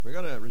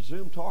We're going to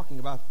resume talking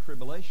about the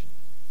tribulation.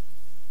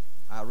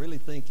 I really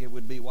think it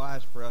would be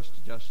wise for us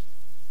to just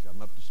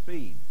come up to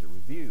speed, to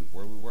review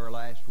where we were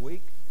last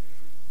week.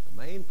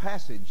 The main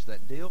passage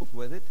that deals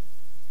with it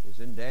is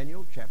in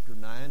Daniel chapter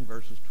 9,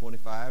 verses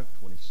 25,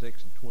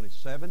 26, and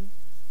 27.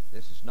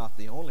 This is not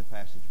the only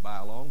passage by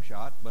a long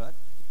shot, but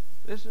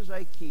this is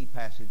a key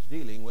passage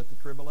dealing with the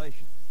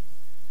tribulation.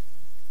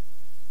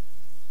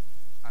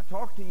 I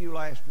talked to you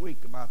last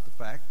week about the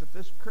fact that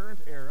this current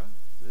era,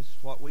 this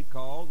is what we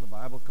call, the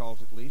Bible calls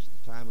at least,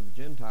 the time of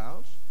the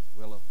Gentiles,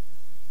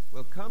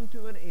 will come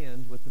to an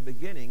end with the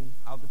beginning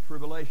of the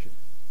tribulation,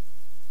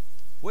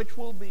 which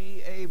will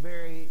be a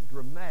very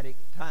dramatic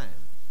time.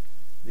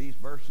 These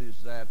verses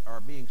that are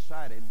being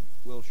cited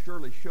will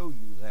surely show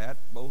you that,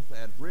 both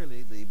as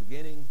really the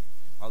beginning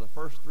of the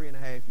first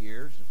 3.5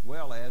 years as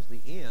well as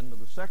the end of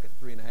the second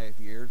 3.5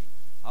 years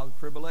of the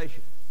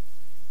tribulation.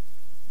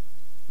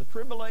 The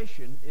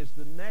tribulation is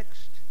the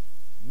next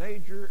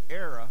major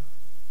era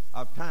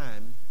of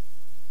time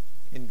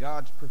in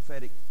God's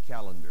prophetic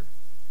calendar.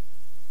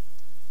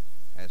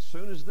 As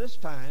soon as this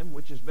time,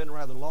 which has been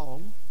rather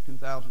long,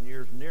 2,000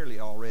 years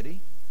nearly already,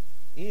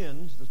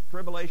 ends, the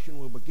tribulation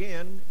will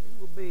begin. It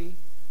will be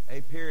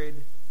a period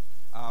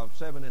of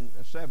 7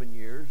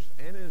 years,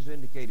 and as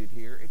indicated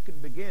here, it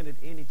could begin at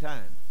any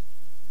time.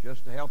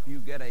 Just to help you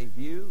get a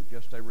view,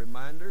 just a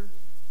reminder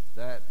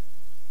that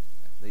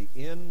the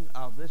end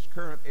of this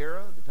current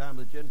era, the time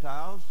of the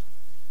Gentiles,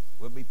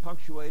 will be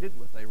punctuated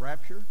with a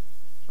rapture.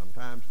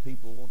 Sometimes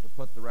people want to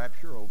put the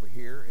rapture over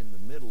here in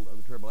the middle of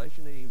the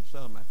tribulation, and even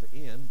some at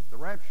the end. The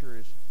rapture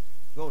is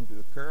going to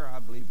occur, I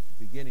believe, at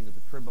the beginning of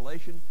the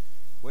tribulation,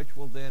 which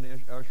will then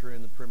usher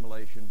in the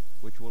tribulation,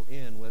 which will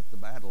end with the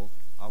battle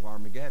of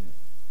Armageddon.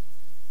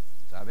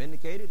 As I've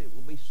indicated, it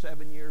will be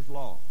 7 years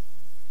long.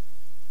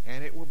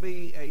 And it will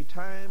be a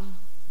time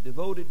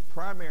devoted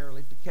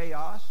primarily to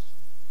chaos.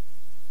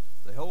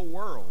 The whole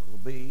world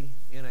will be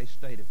in a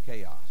state of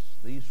chaos.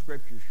 These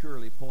scriptures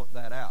surely point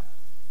that out.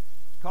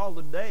 It's called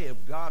the day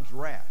of God's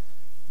wrath,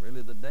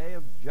 really the day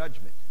of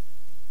judgment.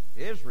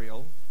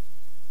 Israel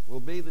will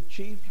be the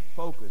chief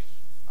focus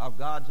of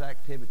God's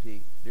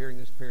activity during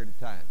this period of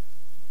time.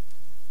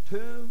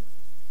 2,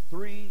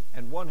 3,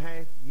 and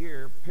 1/2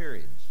 year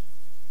periods.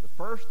 The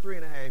first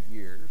 3.5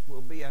 years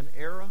will be an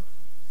era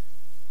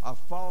of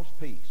false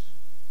peace.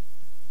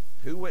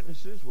 2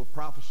 witnesses will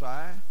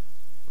prophesy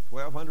for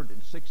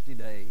 1,260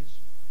 days.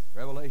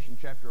 Revelation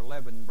chapter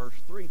 11, verse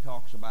 3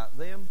 talks about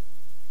them.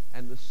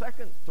 And the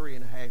second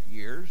 3.5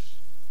 years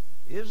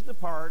is the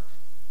part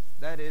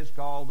that is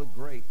called the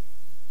Great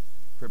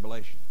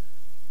Tribulation.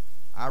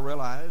 I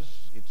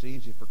realize it's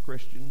easy for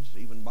Christians,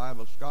 even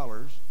Bible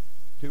scholars,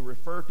 to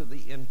refer to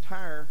the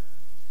entire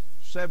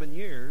 7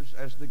 years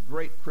as the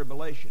Great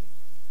Tribulation.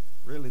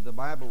 Really, the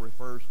Bible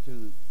refers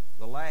to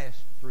the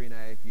last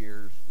 3.5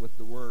 years with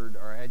the word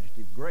or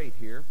adjective great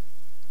here.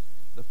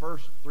 The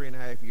first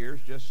 3.5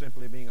 years just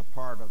simply being a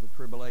part of the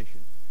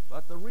tribulation.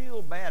 But the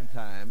real bad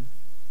time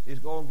is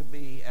going to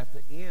be at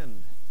the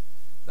end.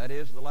 That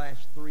is the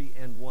last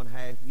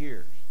 3.5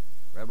 years.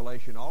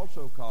 Revelation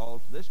also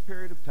calls this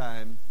period of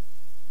time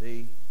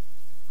the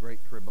Great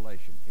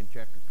Tribulation in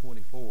chapter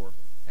 24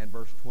 and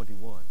verse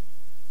 21.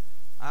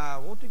 I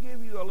want to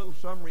give you a little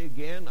summary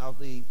again of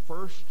the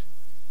first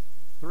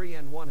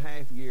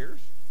 3.5 years.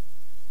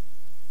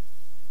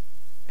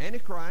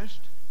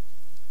 Antichrist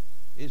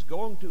is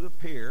going to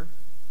appear,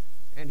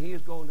 and he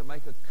is going to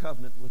make a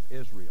covenant with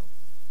Israel.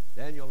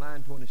 Daniel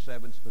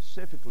 9:27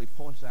 specifically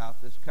points out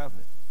this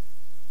covenant.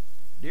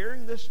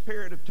 During this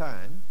period of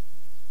time,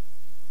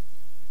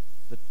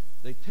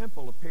 the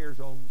temple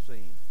appears on the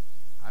scene.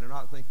 I do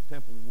not think the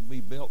temple will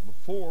be built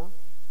before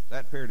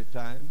that period of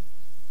time.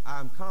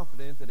 I'm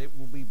confident that it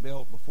will be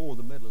built before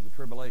the middle of the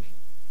tribulation.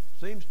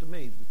 Seems to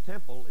me the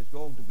temple is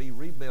going to be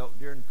rebuilt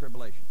during the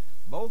tribulation.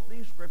 Both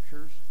these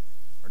scriptures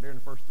are during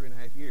the first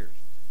 3.5 years.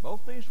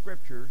 Both these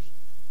scriptures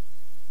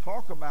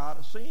talk about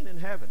a scene in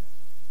heaven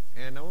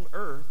and on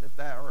earth,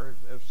 or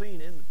a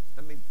scene in,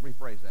 let me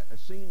rephrase that, a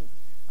scene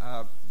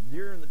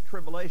during the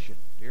tribulation,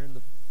 during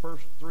the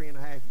first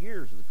 3.5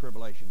 years of the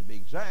tribulation to be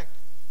exact.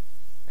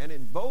 And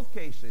in both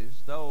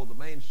cases, though the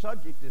main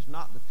subject is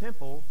not the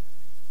temple,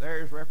 there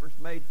is reference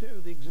made to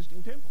the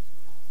existing temple,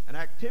 an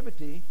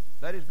activity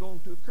that is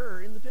going to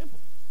occur in the temple,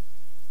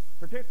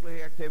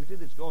 particularly activity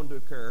that's going to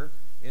occur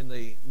in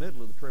the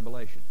middle of the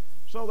tribulation.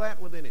 So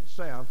that within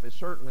itself is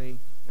certainly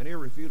an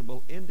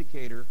irrefutable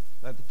indicator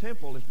that the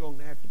temple is going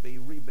to have to be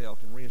rebuilt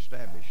and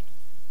reestablished,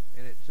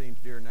 and it seems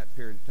during that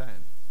period of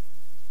time.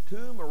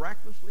 2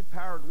 miraculously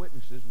powered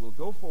witnesses will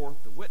go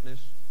forth to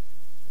witness,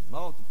 and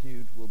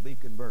multitudes will be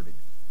converted.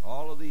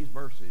 All of these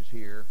verses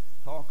here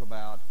talk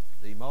about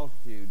the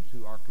multitudes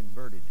who are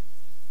converted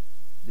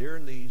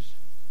during these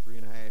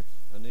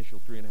initial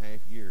 3.5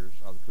 years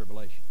of the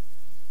tribulation.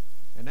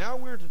 And now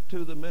we're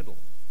to the middle.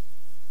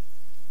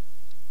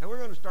 And we're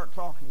going to start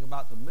talking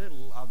about the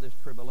middle of this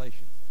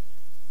tribulation.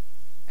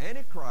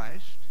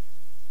 Antichrist,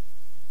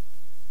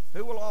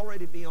 who will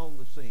already be on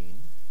the scene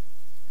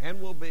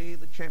and will be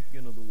the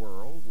champion of the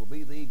world, will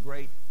be the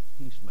great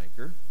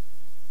peacemaker,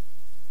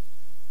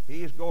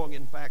 He is going,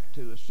 in fact,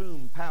 to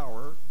assume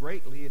power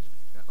greatly. It's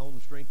on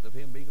the strength of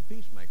him being a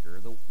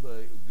peacemaker.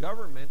 The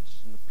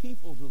governments and the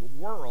peoples of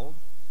the world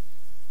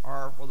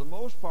are, for the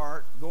most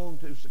part, going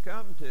to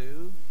succumb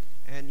to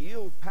and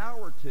yield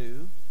power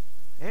to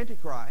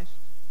Antichrist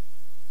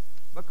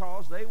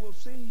because they will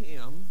see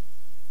him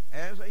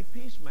as a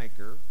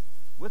peacemaker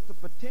with the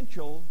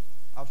potential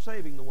of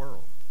saving the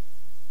world.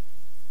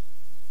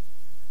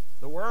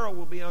 The world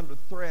will be under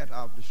threat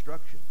of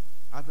destruction.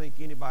 I think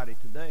anybody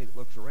today that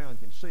looks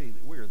around can see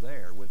that we're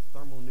there with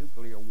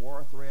thermonuclear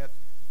war threat,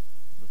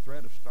 the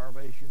threat of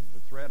starvation, the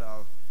threat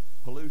of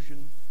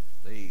pollution,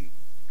 the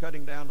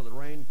cutting down of the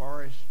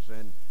rainforests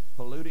and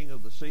polluting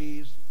of the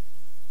seas,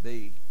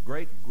 the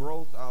great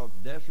growth of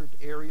desert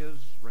areas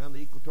around the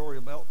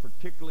equatorial belt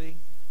particularly.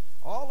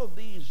 All of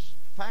these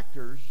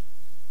factors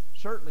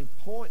certainly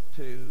point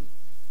to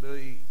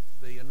the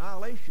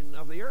annihilation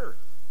of the earth.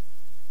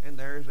 And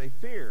there is a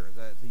fear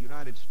that the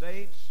United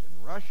States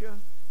and Russia,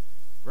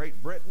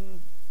 Great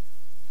Britain,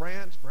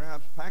 France,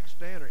 perhaps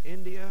Pakistan or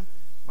India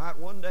might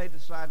one day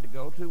decide to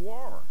go to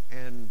war,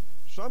 and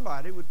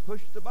somebody would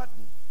push the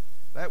button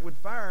that would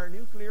fire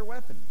nuclear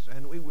weapons,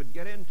 and we would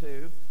get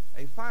into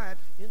a fight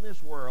in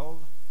this world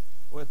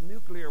with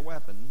nuclear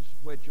weapons,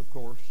 which, of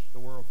course, the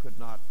world could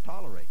not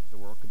tolerate, the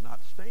world could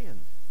not stand.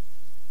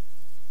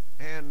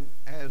 And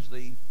as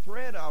the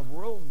threat of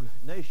rogue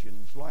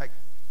nations like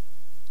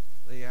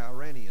the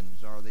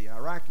Iranians or the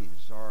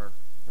Iraqis or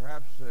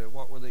perhaps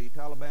what were the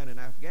Taliban in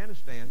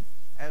Afghanistan,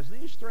 as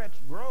these threats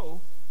grow,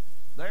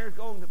 there's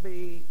going to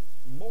be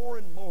more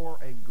and more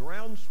a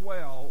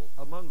groundswell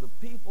among the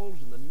peoples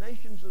and the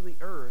nations of the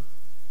earth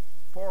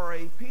for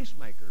a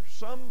peacemaker,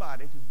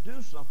 somebody to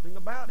do something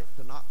about it,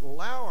 to not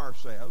allow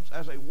ourselves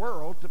as a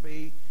world to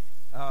be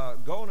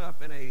going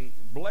up in a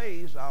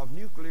blaze of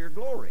nuclear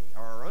glory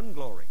or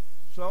unglory.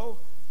 So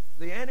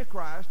the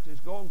Antichrist is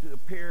going to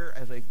appear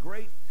as a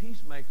great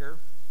peacemaker,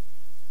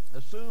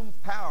 assume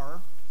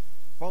power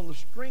on the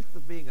strength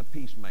of being a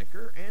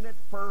peacemaker, and at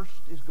first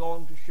is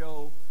going to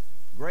show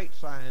great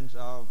signs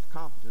of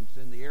competence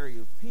in the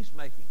area of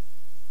peacemaking.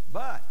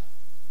 But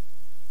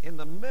in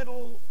the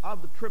middle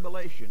of the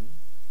tribulation,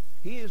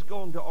 he is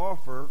going to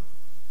offer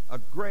a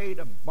great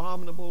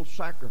abominable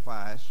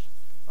sacrifice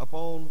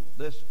upon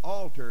this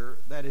altar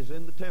that is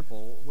in the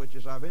temple, which,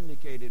 as I've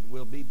indicated,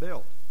 will be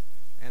built.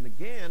 And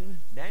again,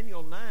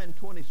 Daniel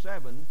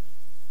 9:27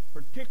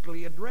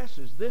 particularly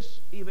addresses this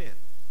event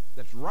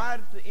that's right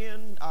at the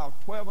end of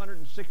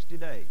 1,260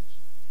 days.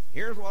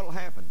 Here's what will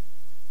happen.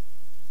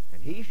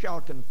 And he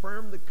shall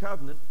confirm the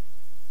covenant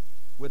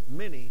with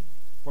many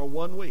for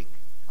 1 week.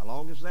 How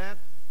long is that?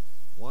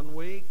 1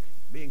 week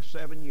being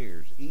 7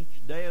 years.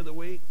 Each day of the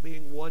week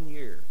being 1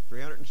 year.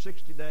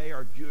 360 days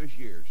are Jewish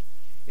years.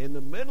 In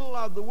the middle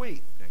of the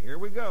week, now here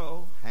we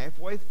go,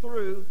 halfway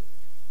through,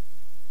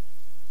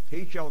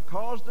 he shall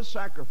cause the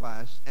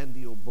sacrifice and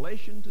the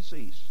oblation to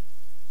cease.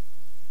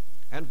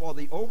 And for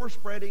the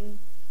overspreading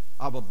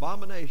of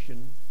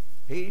abomination,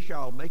 he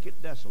shall make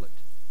it desolate,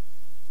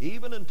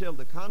 even until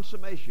the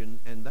consummation,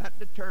 and that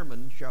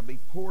determined shall be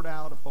poured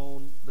out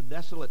upon the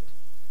desolate.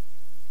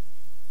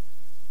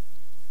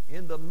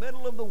 In the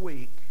middle of the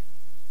week,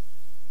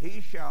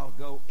 he shall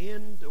go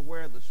into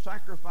where the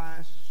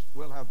sacrifice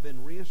will have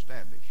been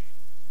reestablished,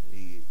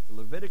 the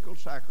Levitical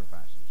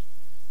sacrifices,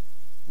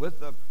 with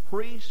the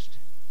priest,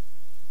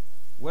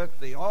 with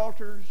the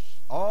altars,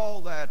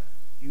 all that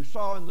you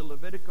saw in the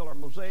Levitical or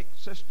Mosaic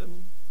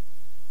system.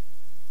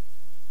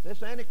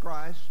 This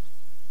Antichrist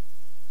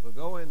will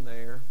go in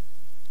there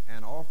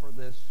and offer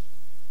this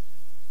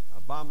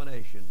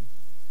abomination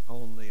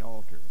on the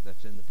altar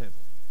that's in the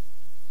temple.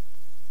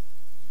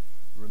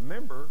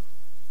 Remember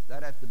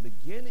that at the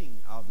beginning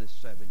of this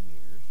 7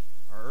 years,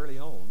 or early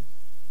on,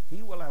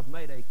 he will have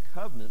made a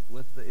covenant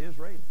with the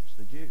Israelis,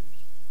 the Jews,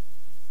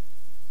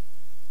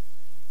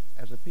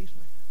 as a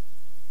peacemaker.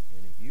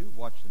 And if you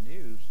watch the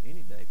news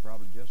any day,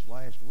 probably just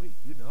last week,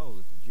 you know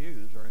that the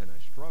Jews are in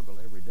a struggle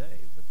every day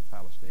with the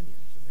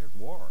Palestinians. And there's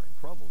war and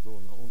trouble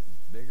going on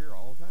bigger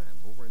all the time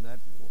over in that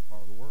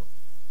part of the world.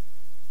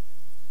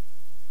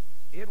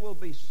 It will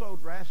be so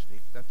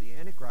drastic that the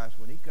Antichrist,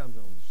 when he comes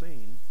on the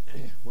scene,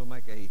 will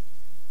make a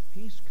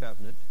peace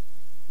covenant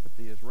with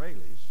the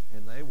Israelis,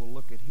 and they will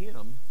look at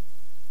him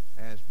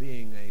as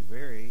being a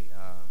very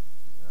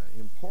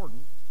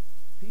important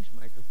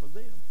peacemaker for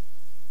them.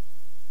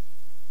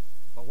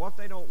 But what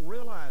they don't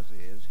realize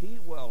is he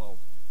will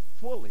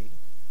fully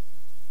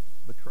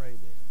betray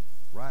them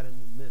right in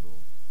the middle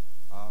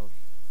of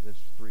this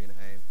 3.5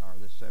 or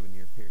this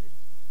 7-year period.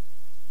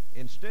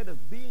 Instead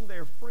of being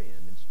their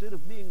friend, instead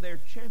of being their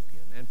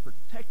champion and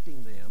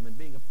protecting them and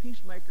being a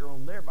peacemaker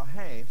on their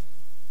behalf,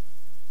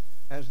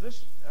 as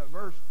this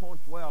verse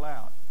points well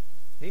out,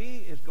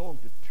 he is going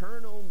to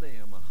turn on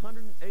them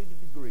 180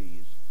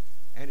 degrees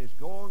and is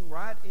going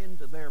right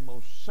into their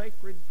most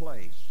sacred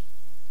place.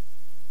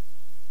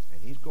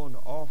 And he's going to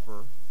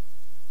offer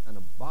an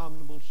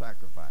abominable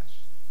sacrifice.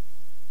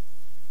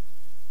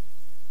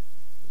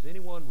 Does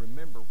anyone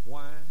remember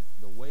why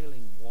the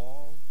Wailing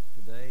Wall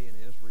today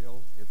in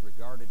Israel is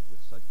regarded regarded with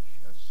such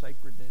a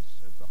sacredness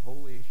as the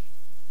holiest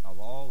of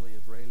all the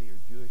Israeli or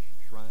Jewish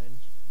shrines?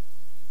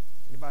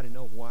 Anybody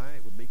know why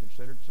it would be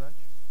considered such?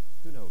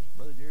 Who knows?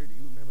 Brother Jerry, do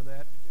you remember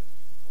that?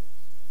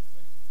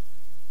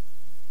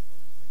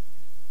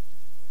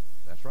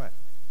 That's right.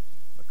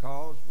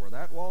 Because where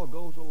that wall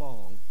goes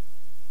along,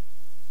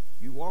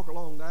 you walk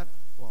along that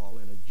wall,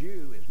 and a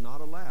Jew is not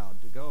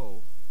allowed to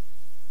go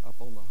up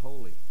on the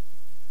Holy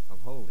of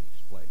Holies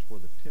place where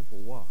the temple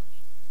was.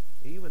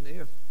 Even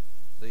if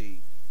the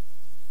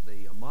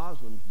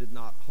Muslims did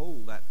not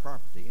hold that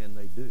property, and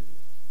they do,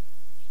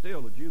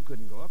 still a Jew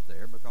couldn't go up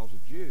there because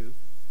a Jew,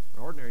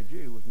 an ordinary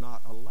Jew, was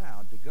not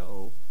allowed to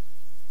go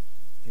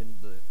in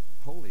the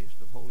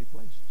holiest of holy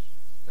places,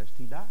 lest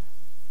he die.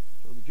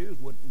 So the Jews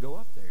wouldn't go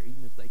up there,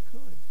 even if they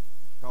could,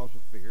 because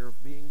of fear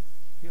of being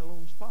killed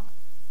on the spot.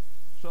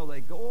 So they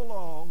go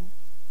along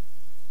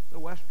the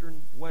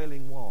western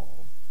Wailing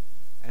Wall,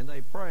 and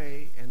they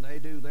pray, and they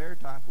do their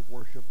type of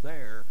worship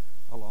there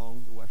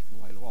along the western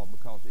Wailing Wall,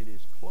 because it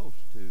is close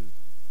to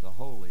the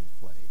holy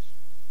place,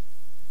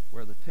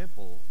 where the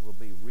temple will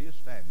be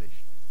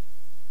reestablished,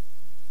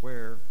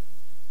 where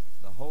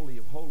the Holy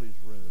of Holies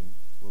room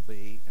will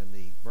be, and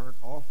the burnt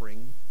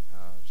offering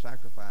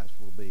sacrifice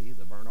will be,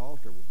 the burnt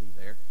altar will be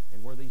there,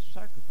 and where these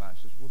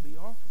sacrifices will be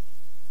offered.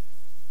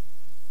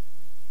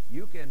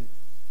 You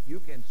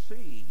can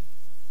see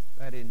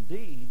that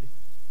indeed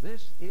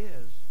this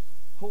is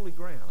holy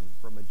ground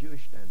from a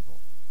Jewish standpoint.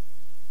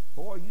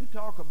 Boy, you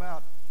talk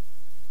about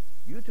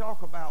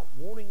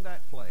wanting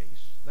that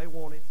place. They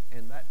want it,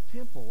 and that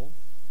temple,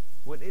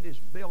 when it is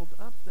built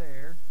up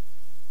there,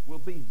 will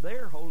be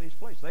their holiest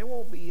place. They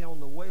won't be on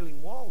the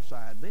Wailing Wall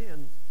side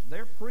then.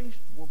 Their priests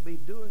will be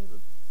doing,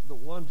 the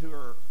ones who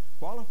are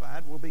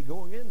qualified will be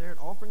going in there and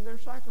offering their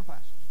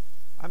sacrifices.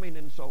 I mean,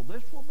 and so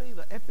this will be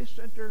the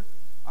epicenter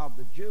of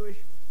the Jewish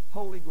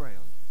holy ground.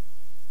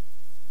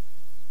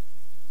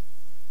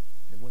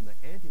 And when the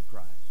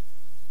Antichrist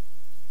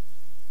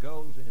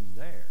goes in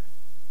there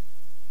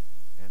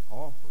and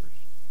offers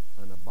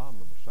an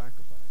abominable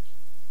sacrifice,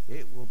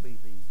 it will be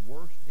the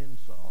worst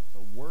insult,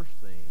 the worst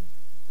thing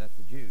that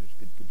the Jews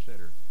could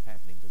consider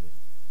happening to them.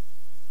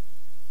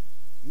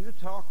 You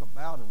talk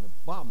about an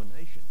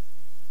abomination.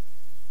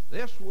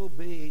 This will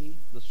be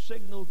the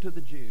signal to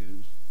the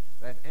Jews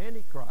that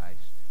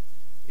Antichrist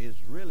is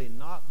really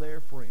not their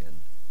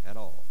friend at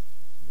all.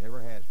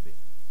 Never has been.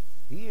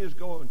 He is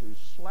going to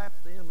slap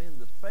them in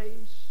the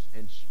face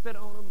and spit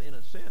on them in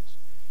a sense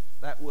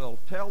that will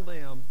tell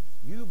them,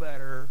 you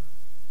better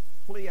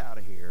flee out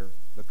of here,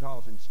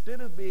 because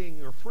instead of being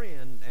your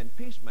friend and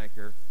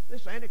peacemaker,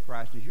 this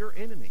Antichrist is your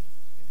enemy,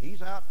 and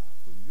he's out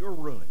for your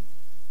ruin.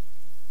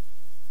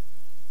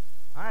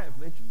 I have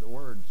mentioned the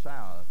word sow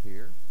up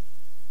here.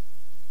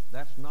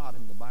 That's not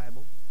in the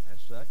Bible as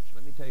such.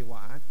 Let me tell you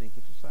why I think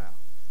it's a sow.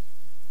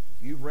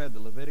 If you've read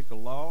the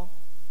Levitical law,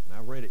 and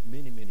I've read it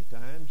many, many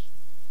times,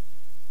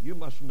 you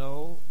must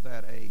know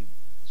that a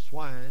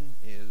swine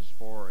is,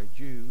 for a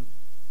Jew,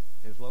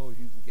 as low as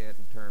you can get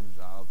in terms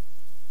of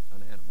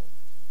an animal,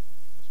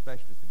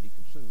 especially to be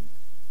consumed.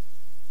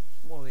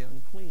 It's one of the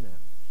unclean animals.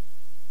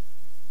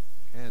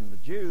 And the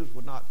Jews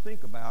would not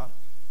think about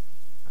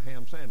a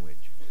ham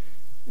sandwich.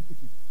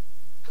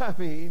 I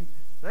mean,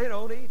 they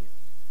don't eat it.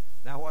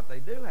 Now, what they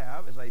do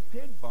have is a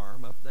pig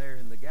farm up there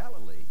in the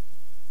Galilee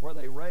where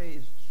they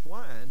raise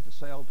swine to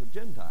sell to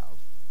Gentiles.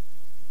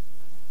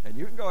 And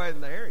you can go in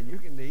there and you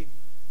can eat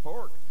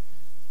pork,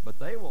 but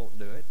they won't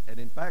do it. And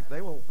in fact,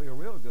 they won't feel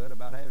real good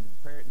about having to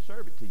prepare it and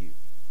serve it to you.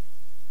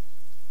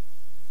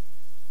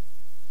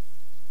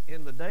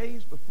 In the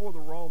days before the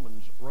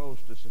Romans rose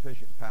to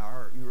sufficient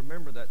power, you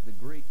remember that the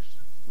Greeks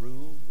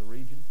ruled the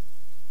region?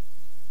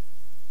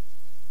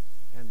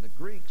 And the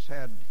Greeks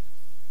had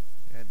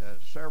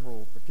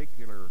several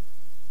particular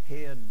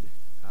head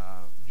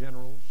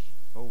generals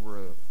over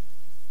a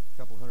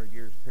couple hundred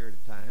years period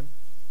of time.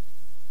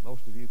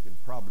 Most of you can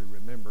probably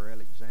remember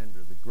Alexander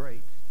the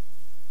Great.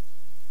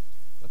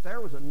 But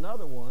there was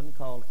another one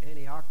called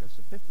Antiochus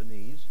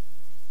Epiphanes.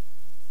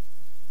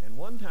 And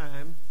one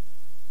time,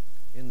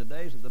 in the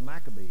days of the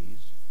Maccabees,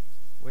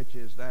 which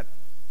is that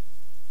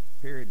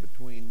period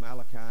between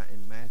Malachi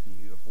and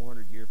Matthew, a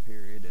 400-year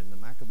period, and the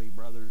Maccabee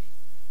brothers,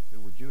 who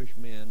were Jewish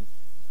men,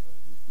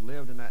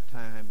 lived in that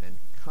time and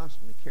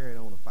constantly carried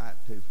on a fight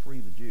to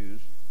free the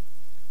Jews.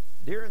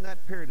 During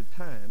that period of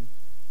time,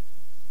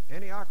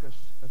 Antiochus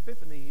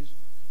Epiphanes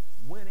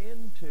went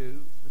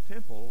into the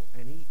temple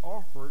and he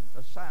offered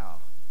a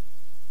sow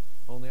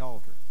on the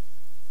altar.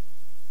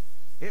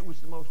 It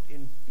was the most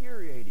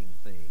infuriating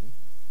thing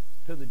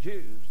to the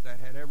Jews that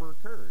had ever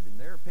occurred, in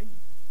their opinion.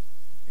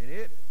 And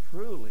it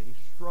truly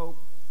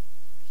stroked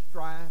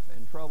strife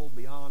and trouble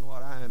beyond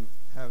what I am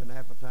having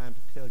half a time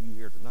to tell you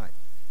here tonight.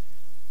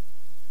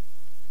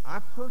 I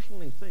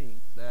personally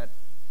think that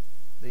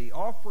the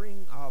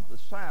offering of the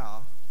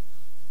sow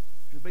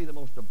should be the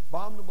most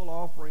abominable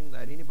offering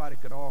that anybody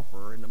could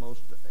offer, and the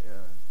most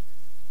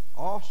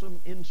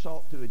awesome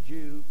insult to a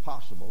Jew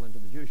possible, and to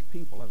the Jewish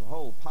people as a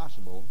whole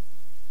possible,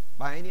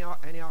 by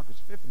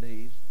Antiochus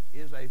Epiphanes,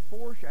 is a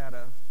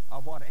foreshadow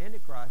of what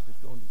Antichrist is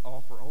going to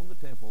offer on the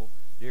temple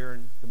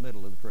during the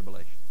middle of the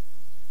tribulation.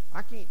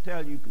 I can't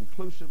tell you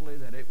conclusively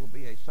that it will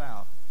be a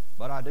sow,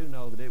 but I do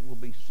know that it will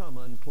be some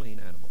unclean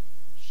animal.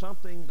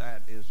 Something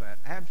that is an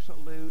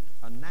absolute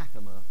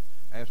anathema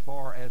as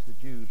far as the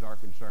Jews are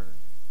concerned.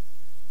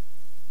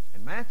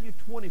 In Matthew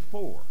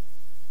 24,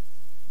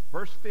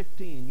 verse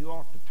 15, you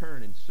ought to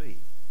turn and see.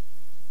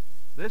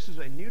 This is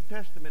a New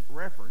Testament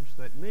reference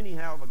that many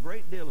have a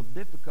great deal of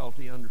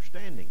difficulty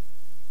understanding.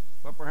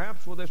 But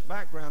perhaps with this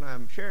background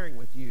I'm sharing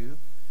with you,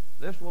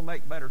 this will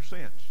make better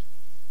sense.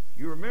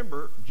 You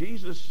remember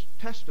Jesus'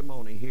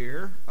 testimony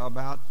here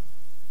about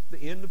the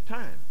end of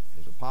time.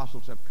 His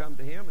apostles have come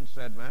to him and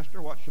said,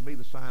 Master, what shall be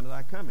the sign of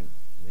thy coming?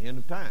 The end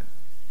of time.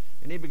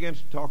 And he begins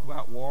to talk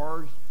about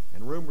wars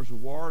and rumors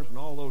of wars and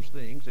all those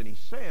things. And he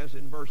says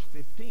in verse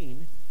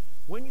 15,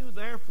 when you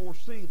therefore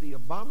see the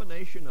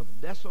abomination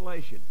of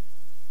desolation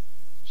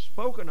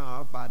spoken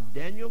of by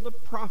Daniel the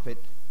prophet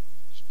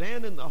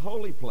stand in the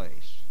holy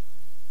place,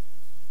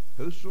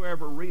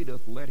 whosoever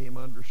readeth, let him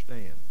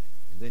understand.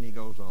 And then he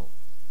goes on.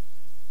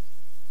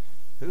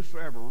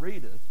 Whosoever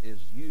readeth is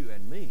you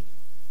and me.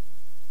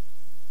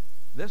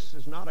 This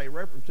is not a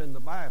reference in the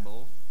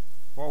Bible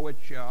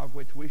of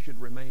which we should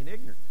remain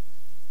ignorant.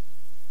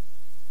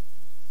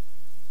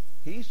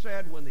 He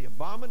said, when the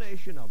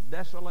abomination of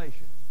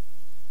desolation,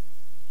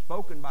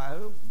 spoken by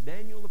who?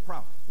 Daniel the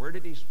prophet. Where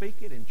did he speak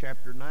it? In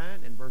chapter 9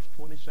 and verse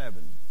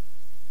 27,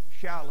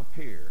 shall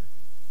appear.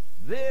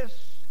 This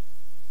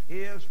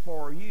is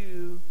for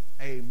you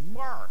a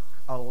mark,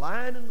 a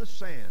line in the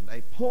sand,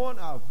 a point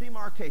of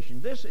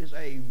demarcation. This is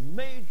a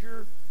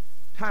major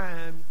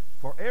time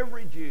for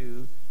every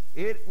Jew.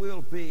 It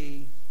will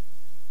be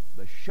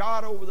the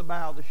shot over the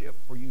bow of the ship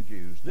for you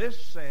Jews. This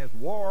says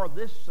war.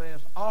 This says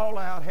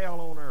all-out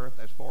hell on earth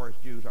as far as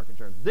Jews are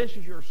concerned. This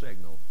is your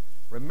signal.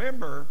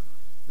 Remember,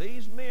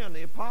 these men,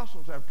 the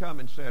apostles, have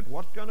come and said,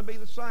 what's going to be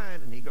the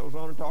sign? And he goes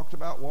on and talks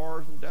about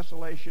wars and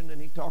desolation,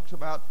 and he talks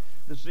about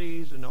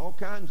disease and all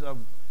kinds of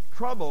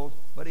troubles.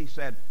 But he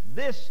said,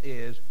 this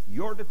is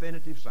your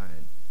definitive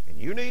sign. And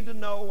you need to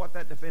know what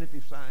that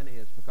definitive sign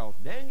is, because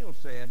Daniel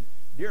said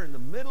during the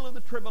middle of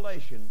the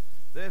tribulation,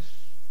 this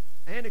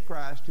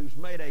Antichrist, who's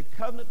made a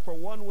covenant for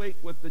 1 week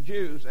with the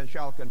Jews and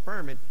shall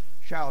confirm it,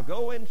 shall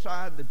go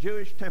inside the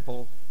Jewish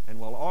temple and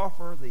will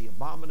offer the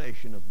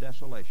abomination of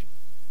desolation.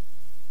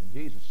 And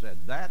Jesus said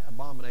that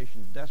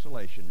abomination of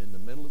desolation in the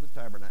middle of the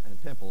tabernacle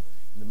and temple,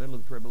 in the middle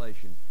of the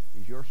tribulation,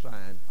 is your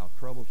sign of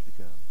troubles to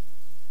come.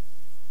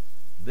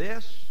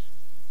 This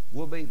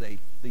will be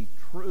the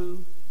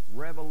true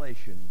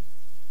revelation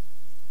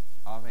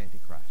of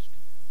Antichrist.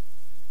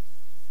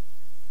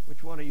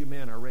 Which one of you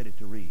men are ready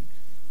to read?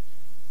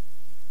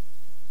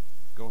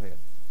 Go ahead.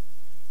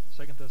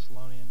 2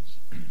 Thessalonians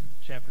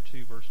chapter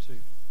 2, verse 2.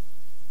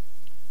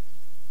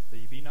 That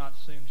ye be not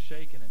soon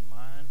shaken in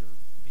mind, or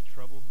be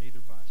troubled neither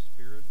by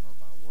spirit, nor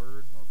by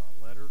word, nor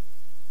by letter,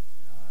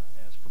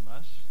 as from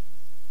us,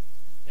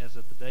 as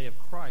that the day of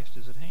Christ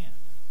is at hand.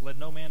 Let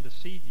no man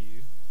deceive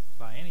you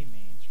by any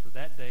means, for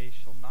that day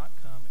shall not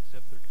come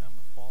except there come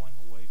a falling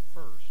away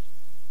first,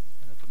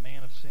 and that the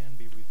man of sin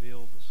be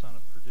revealed, the son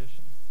of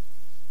perdition.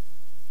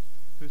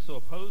 Whoso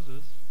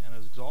opposes and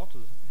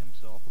exalteth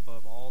himself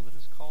above all that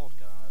is called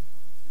God,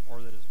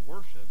 or that is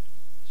worshipped,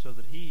 so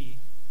that he,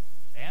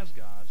 as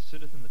God,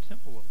 sitteth in the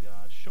temple of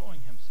God,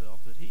 showing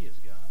himself that he is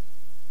God.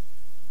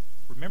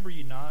 Remember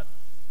ye not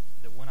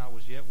that when I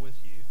was yet with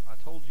you, I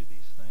told you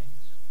these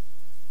things?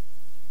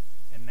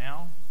 And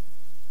now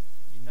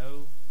ye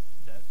know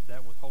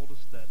that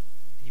withholdeth that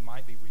he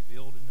might be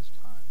revealed in his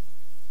time.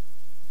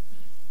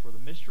 For the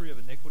mystery of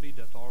iniquity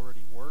doth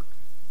already work.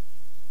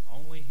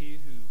 Only he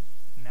who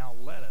now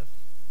letteth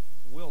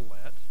will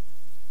let,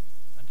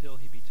 until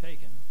he be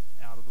taken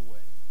out of the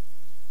way.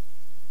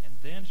 And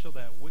then shall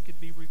that wicked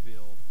be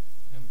revealed,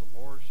 whom the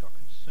Lord shall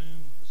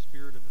consume with the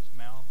spirit of his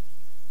mouth,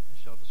 and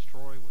shall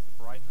destroy with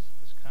the brightness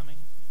of his coming,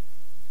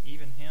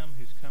 even him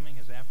whose coming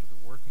is after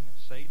the working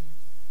of Satan,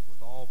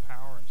 with all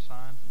power and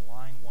signs and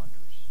lying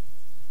wonders,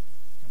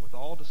 and with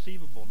all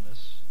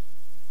deceivableness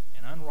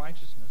and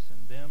unrighteousness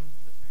in them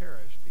that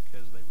perish,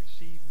 because they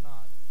receive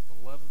not the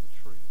love of the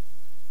truth,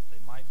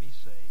 they might be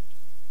saved.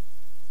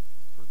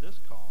 For this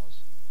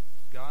cause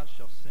God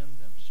shall send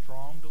them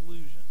strong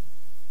delusion,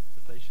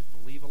 that they should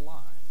believe a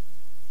lie,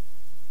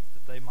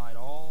 that they might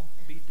all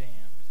be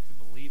damned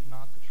who believed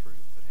not the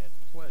truth, but had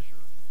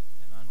pleasure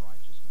in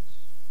unrighteousness.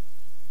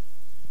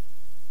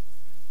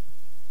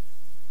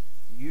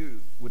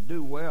 You would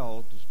do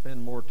well to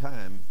spend more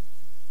time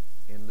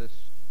in this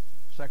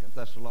 2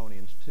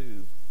 Thessalonians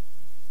 2,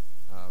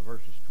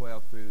 verses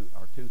 12 through,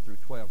 or 2 through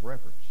 12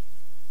 reference.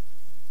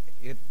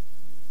 It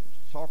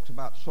talks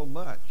about so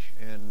much,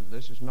 and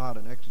this is not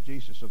an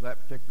exegesis of that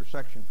particular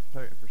section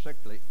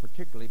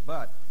particularly,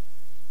 but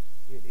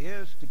it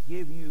is to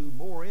give you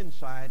more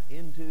insight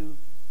into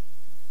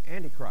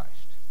Antichrist.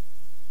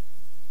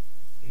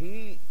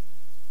 He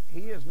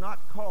is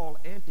not called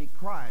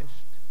Antichrist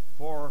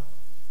for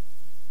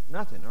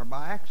nothing or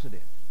by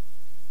accident.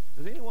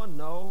 Does anyone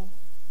know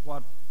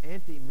what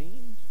anti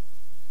means?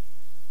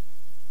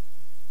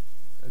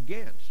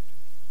 against,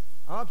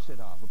 opposite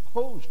of,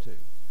 opposed to.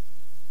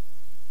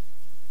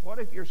 What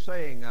if you're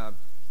saying,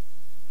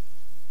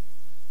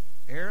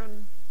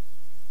 Aaron,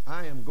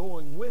 I am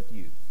going with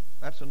you?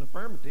 That's an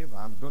affirmative.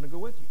 I'm going to go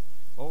with you.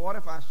 Well, what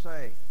if I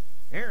say,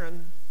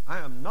 Aaron, I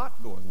am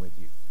not going with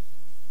you?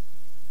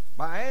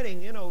 By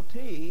adding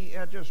N-O-T,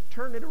 I just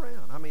turn it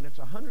around. I mean, it's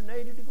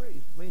 180 degrees.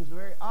 It means the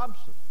very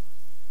opposite.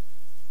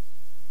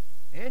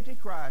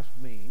 Antichrist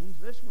means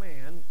this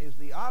man is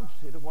the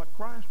opposite of what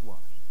Christ was.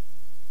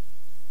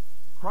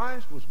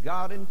 Christ was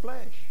God in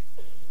flesh.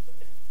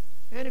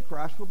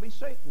 Antichrist will be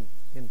Satan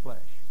in flesh.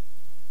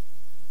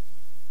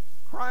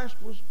 Christ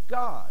was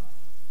God.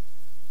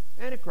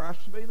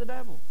 Antichrist will be the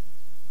devil.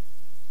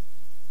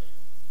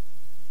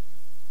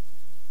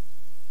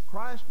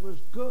 Christ was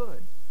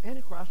good.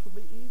 Antichrist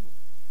will be evil.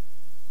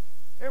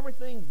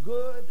 Everything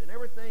good and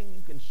everything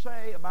you can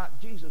say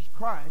about Jesus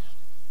Christ,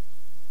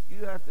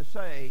 you have to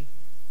say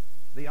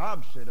the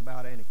opposite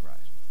about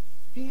Antichrist.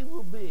 He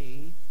will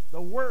be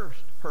the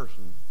worst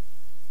person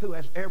who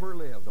has ever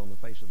lived on the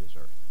face of this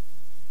earth.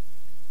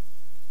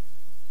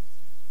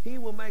 He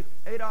will make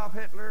Adolf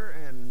Hitler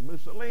and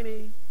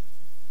Mussolini,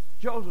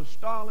 Joseph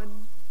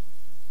Stalin,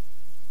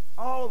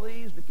 all of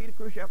these, Nikita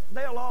Khrushchev,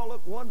 they'll all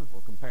look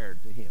wonderful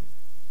compared to him.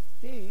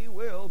 He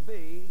will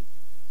be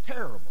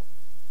terrible.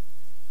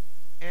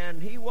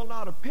 And he will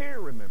not appear,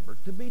 remember,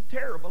 to be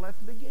terrible at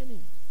the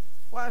beginning.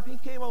 Why, if he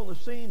came on the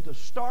scene to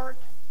start,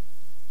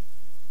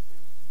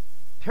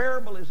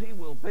 terrible as he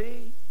will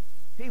be,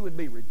 he would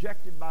be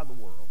rejected by the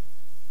world.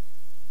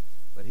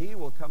 But he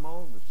will come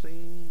on the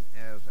scene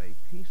as a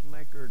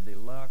peacemaker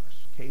deluxe,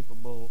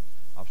 capable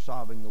of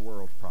solving the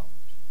world's problems.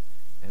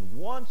 And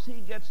once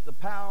he gets the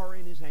power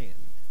in his hand,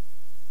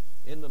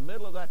 in the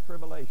middle of that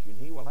tribulation,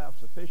 he will have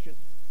sufficient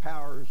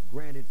powers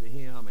granted to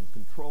him and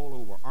control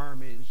over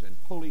armies and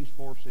police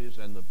forces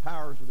and the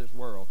powers of this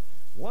world.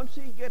 Once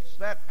he gets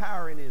that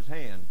power in his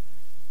hand,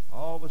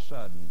 all of a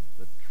sudden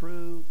the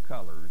true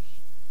colors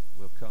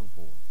will come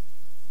forth.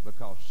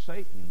 Because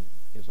Satan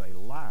is a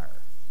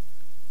liar.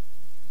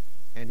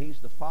 And he's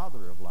the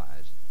father of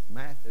lies.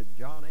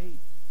 John 8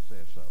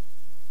 says so.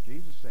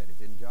 Jesus said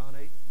it in John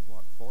 8,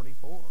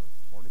 44 or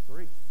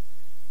 43.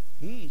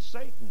 He,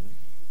 Satan,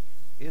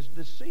 is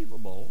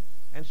deceivable.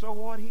 And so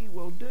what he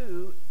will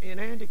do in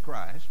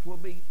Antichrist will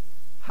be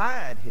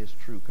hide his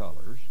true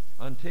colors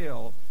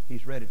until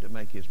he's ready to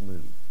make his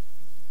move.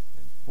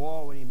 And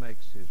boy, when he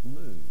makes his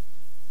move,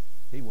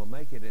 he will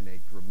make it in a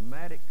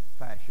dramatic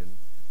fashion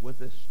with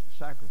this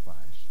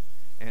sacrifice.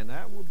 And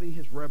that will be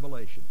his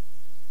revelation.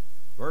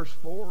 Verse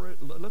 4,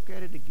 look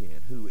at it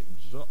again. Who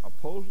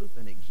opposeth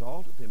and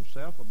exalteth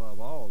himself above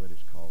all that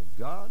is called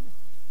God,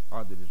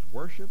 or that is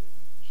worshipped,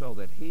 so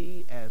that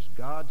he, as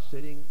God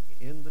sitting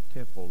in the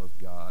temple of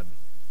God,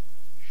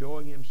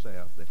 showing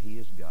himself that he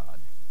is God,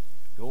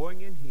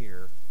 going in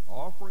here,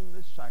 offering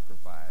this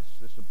sacrifice,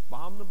 this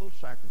abominable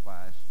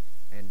sacrifice,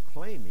 and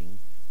claiming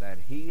that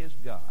he is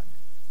God.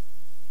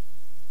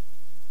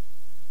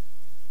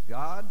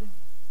 God,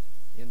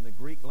 in the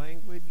Greek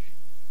language,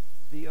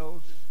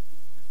 theos,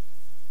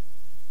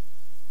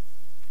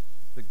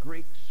 the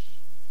Greeks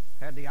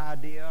had the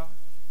idea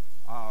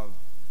of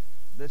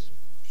this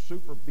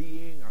super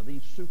being, or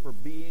these super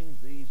beings,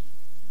 these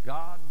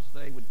gods,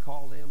 they would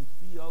call them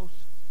theos,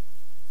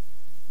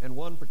 and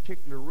one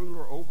particular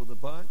ruler over the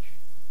bunch.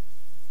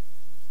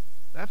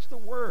 That's the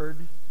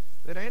word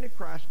that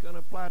Antichrist is going to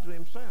apply to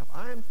himself.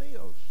 I am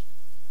theos.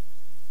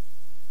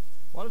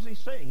 What is he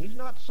saying? He's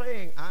not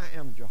saying, I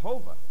am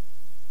Jehovah.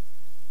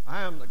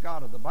 I am the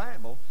God of the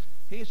Bible.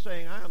 He's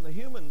saying, I am the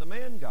human, the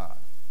man God.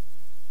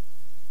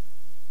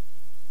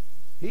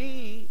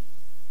 He,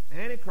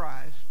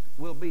 Antichrist,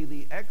 will be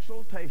the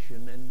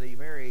exaltation and the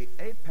very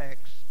apex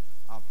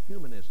of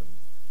humanism,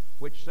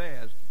 which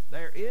says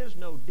there is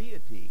no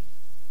deity.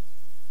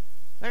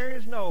 There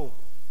is no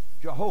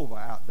Jehovah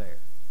out there.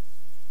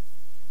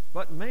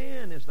 But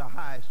man is the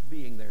highest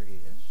being there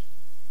is,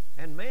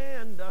 and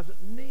man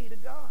doesn't need a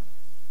God.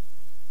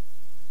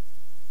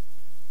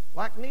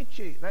 Like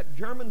Nietzsche, that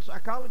German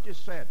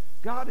psychologist said,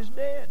 God is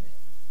dead.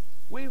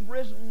 We've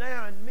risen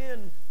now in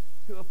men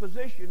to a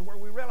position where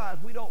we realize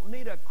we don't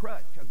need a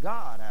crutch, a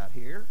God out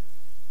here.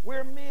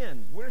 We're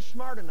men. We're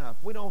smart enough.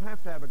 We don't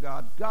have to have a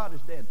God. God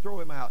is dead. Throw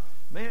him out.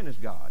 Man is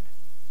God.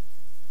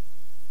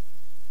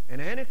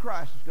 And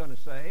Antichrist is going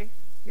to say,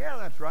 yeah,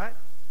 that's right.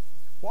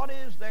 What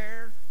is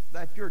there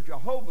that your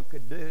Jehovah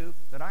could do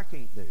that I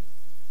can't do?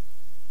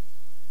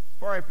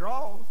 For after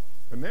all,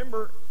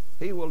 remember,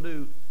 he will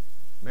do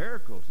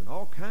miracles and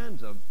all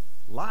kinds of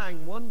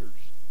lying wonders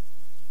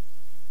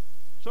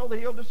so that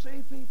he'll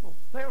deceive people.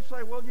 They'll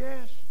say, well,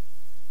 yes,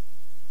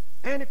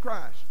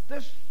 Antichrist,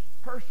 this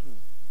person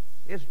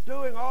is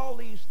doing all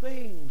these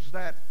things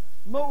that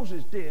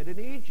Moses did in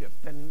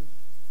Egypt and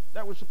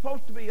that was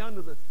supposed to be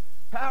under the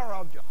power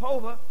of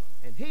Jehovah,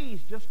 and he's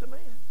just a man.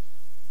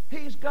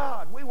 He's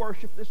God. We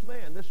worship this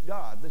man, this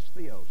God, this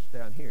theos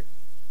down here.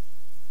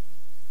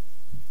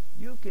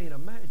 You can't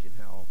imagine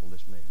how awful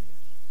this man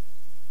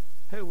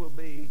is, who will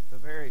be the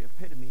very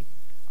epitome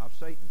of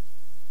Satan.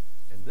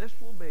 And this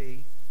will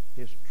be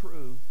his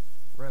true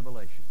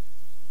revelation.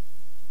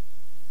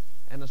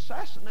 An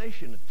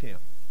assassination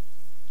attempt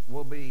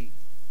will be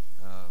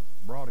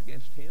brought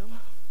against him,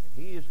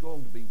 and he is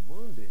going to be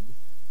wounded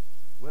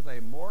with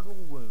a mortal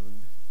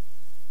wound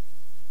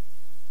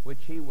which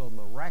he will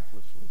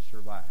miraculously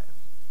survive.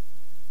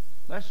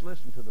 Let's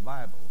listen to the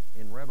Bible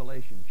in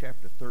Revelation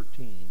chapter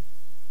 13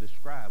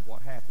 describe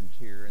what happens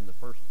here in the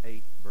first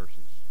 8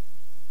 verses.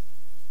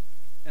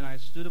 And I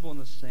stood upon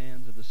the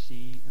sands of the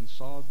sea, and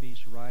saw a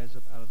beast rise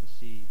up out of the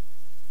sea,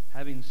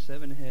 having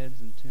 7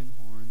 heads and 10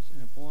 horns,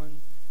 and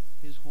upon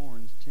his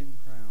horns 10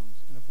 crowns,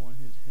 and upon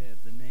his head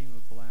the name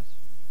of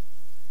blasphemy.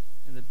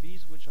 And the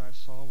beast which I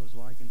saw was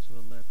like unto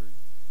a leopard,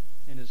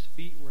 and his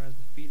feet were as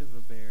the feet of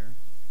a bear,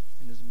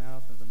 and his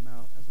mouth as the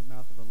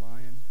mouth of a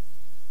lion.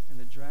 And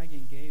the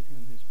dragon gave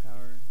him his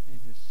power and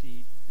his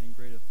seat and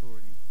great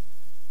authority.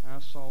 And I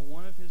saw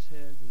one of his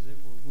heads as it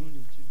were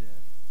wounded to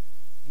death,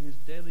 and his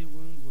deadly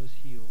wound was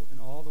healed, and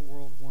all the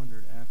world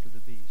wondered after the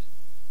beast.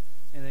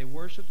 And they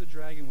worshipped the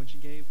dragon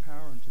which gave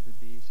power unto the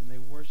beast, and they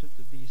worshipped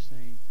the beast,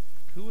 saying,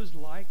 Who is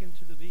like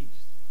unto the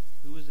beast?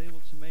 Who is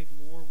able to make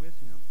war with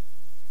him?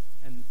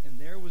 And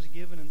there was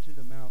given unto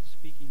the mouth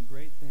speaking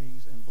great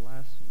things and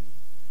blasphemy,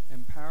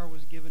 and power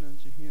was given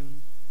unto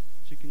him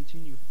to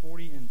continue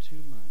 42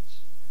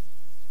 months.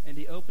 And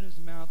he opened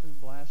his mouth in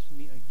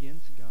blasphemy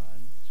against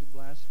God, to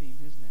blaspheme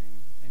his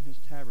name and his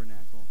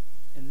tabernacle,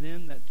 and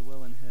them that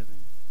dwell in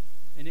heaven.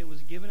 And it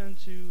was given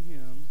unto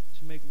him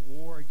to make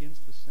war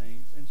against the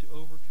saints, and to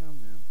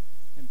overcome them.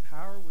 And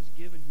power was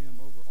given him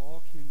over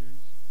all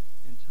kindreds,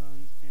 and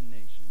tongues, and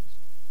nations.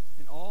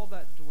 And all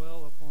that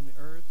dwell upon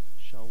the earth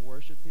shall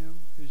worship him,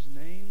 whose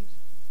names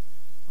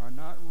are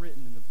not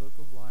written in the book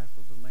of life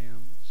of the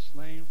Lamb,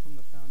 slain from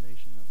the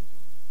foundation of the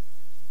world.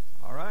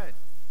 All right.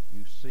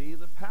 You see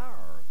the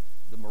power,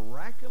 the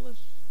miraculous,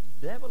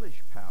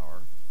 devilish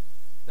power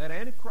that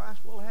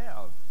Antichrist will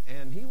have.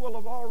 And he will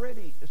have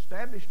already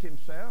established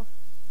himself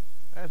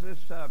as this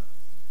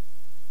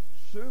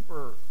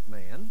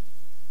Superman.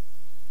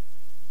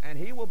 And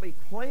he will be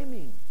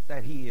claiming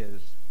that he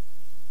is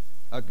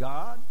a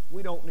God.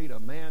 We don't need a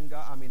man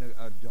God,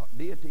 a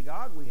deity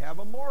God. We have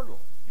a mortal.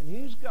 And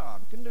he's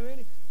God. Can do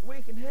anything.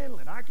 We can handle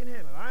it. I can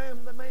handle it. I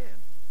am the man.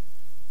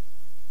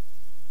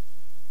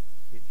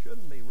 It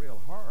shouldn't be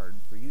real hard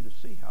for you to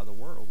see how the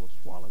world will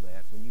swallow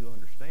that when you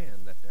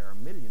understand that there are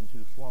millions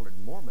who swallowed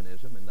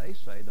Mormonism, and they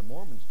say, the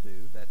Mormons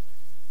do, that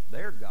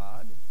their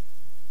God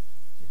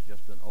is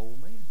just an old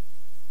man.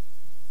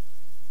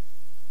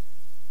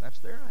 That's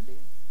their idea.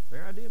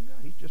 Their idea of God.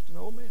 He's just an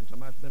old man.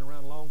 Somebody's been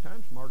around a long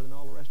time, smarter than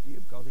all the rest of you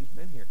because he's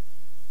been here.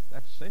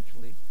 That's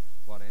essentially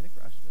what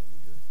Antichrist is going to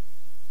be doing.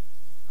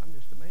 I'm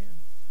just a man,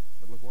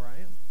 but look where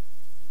I am.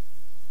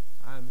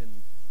 I'm in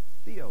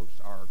Theos,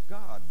 our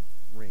God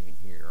ring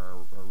here,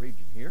 our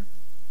region here.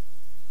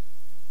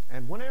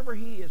 And whenever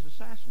he is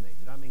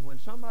assassinated, when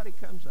somebody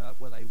comes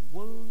up with a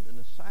wound, an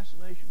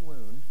assassination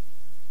wound,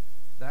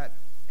 that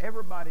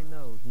everybody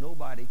knows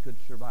nobody could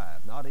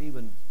survive, not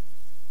even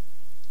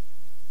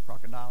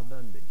Crocodile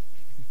Dundee.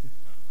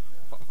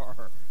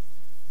 Or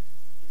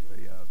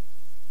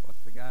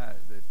what's the guy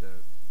that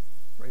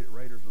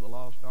Raiders of the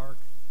Lost Ark?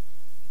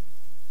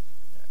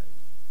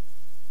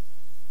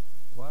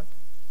 What?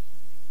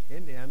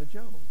 Indiana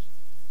Jones.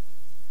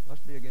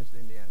 Must be against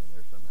Indiana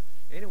there somehow.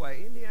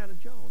 Anyway, Indiana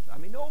Jones.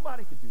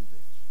 Nobody could do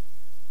this.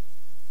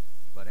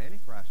 But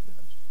Antichrist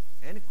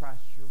does.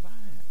 Antichrist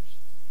survives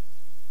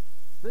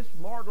this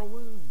mortal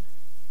wound.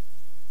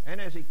 And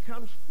as he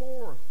comes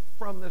forth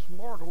from this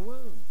mortal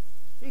wound,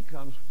 he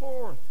comes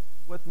forth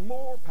with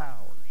more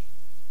powers,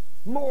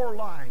 more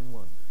lying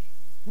wonders,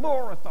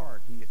 more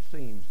authority, it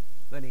seems,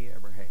 than he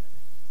ever had.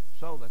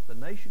 So that the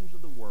nations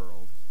of the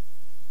world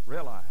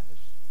realize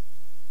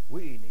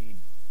we need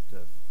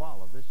to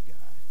follow this guy.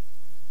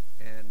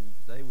 And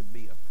they would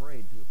be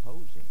afraid to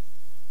oppose him.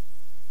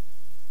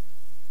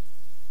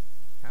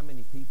 How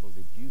many people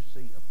did you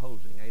see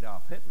opposing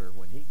Adolf Hitler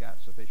when he got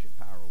sufficient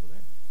power over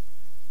there?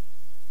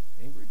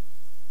 Ingrid,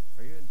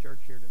 are you in church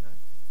here tonight?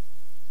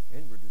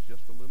 Ingrid is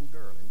just a little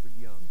girl, Ingrid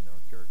Young, in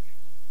our church.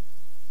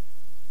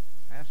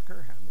 Ask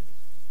her how many.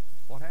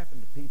 What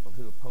happened to people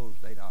who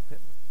opposed Adolf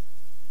Hitler?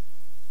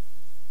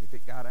 If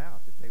it got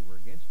out that they were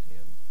against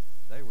him,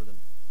 they were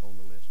on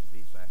the list to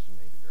be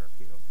assassinated or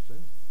killed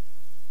soon.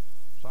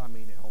 So, all of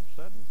a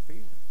sudden,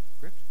 fear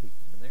grips people,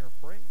 and they're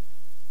afraid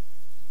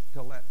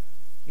to let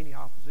any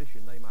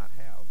opposition they might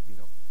have,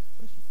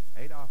 Listen,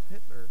 Adolf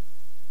Hitler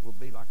will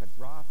be like a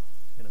drop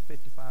in a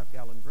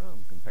 55-gallon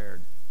drum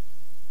compared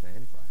to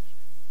Antichrist.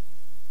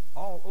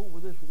 All over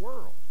this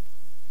world,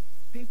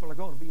 people are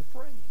going to be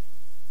afraid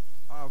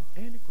of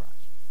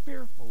Antichrist,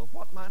 fearful of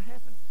what might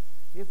happen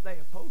if they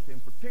oppose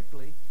him,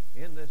 particularly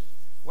in this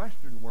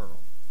Western world.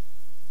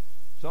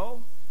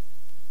 So,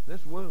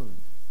 this wound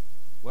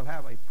will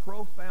have a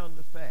profound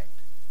effect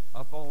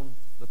upon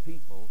the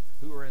people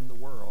who are in the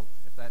world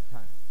at that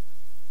time.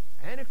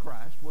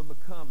 Antichrist will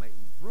become a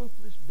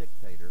ruthless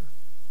dictator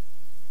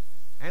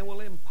and will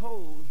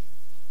impose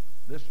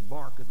this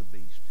mark of the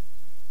beast.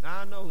 Now,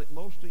 I know that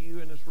most of you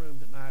in this room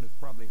tonight have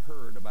probably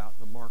heard about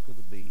the mark of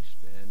the beast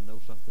and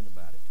know something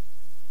about it.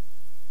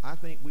 I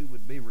think we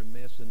would be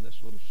remiss in this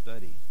little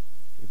study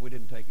if we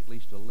didn't take at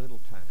least a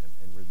little time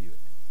and review it.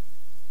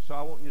 So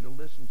I want you to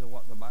listen to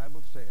what the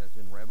Bible says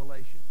in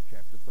Revelation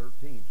chapter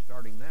 13,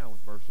 starting now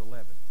with verse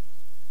 11.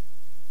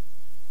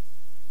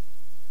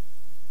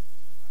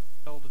 I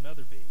beheld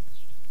another beast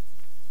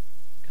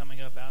coming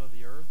up out of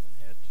the earth, and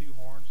had 2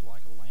 horns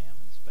like a lamb,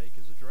 and spake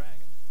as a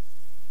dragon.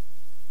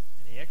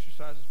 And he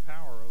exercises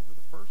power over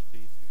the first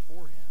beast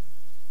before him,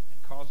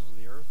 and causes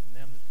the earth and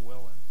them that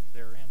dwell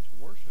therein to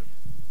worship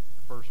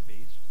the first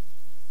beast,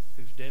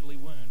 whose deadly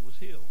wound was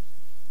healed.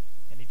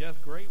 And he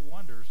doth great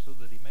wonders, so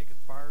that he maketh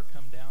fire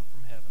come down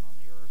from heaven on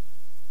the earth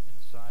in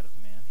the sight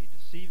of men. He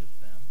deceiveth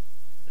them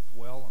that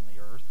dwell on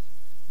the earth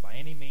by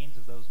any means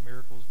of those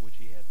miracles which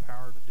he had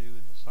power to do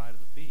in the sight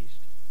of the beast,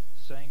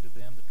 saying to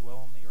them that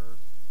dwell on the earth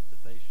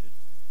that they should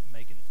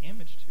make an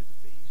image to the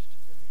beast,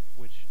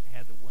 which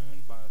had the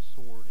wound by a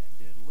sword and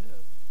did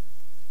live.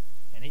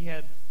 And he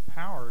had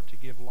power to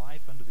give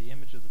life unto the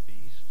image of the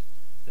beast,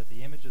 that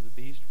the image of the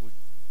beast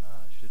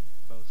should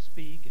both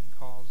speak and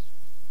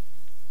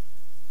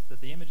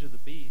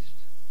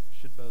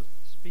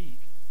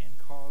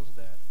cause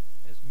that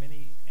as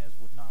many as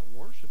would not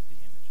worship the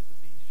image of the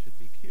beast should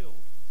be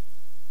killed.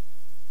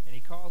 And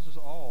he causes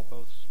all,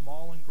 both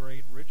small and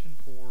great, rich and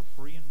poor,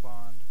 free and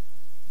bond,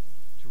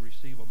 to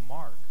receive a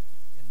mark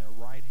in their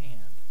right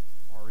hand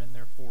or in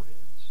their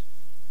foreheads,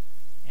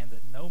 and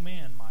that no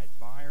man might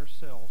buy or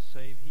sell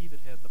save he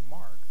that had the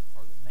mark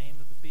or the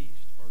name of the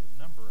beast or the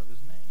number of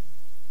his name.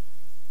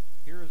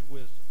 Here is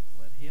wisdom.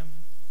 Let him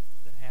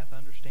that hath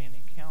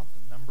understanding count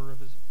the number of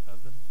the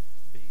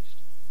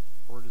beast,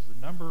 for it is the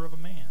number of a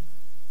man,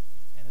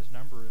 and his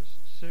number is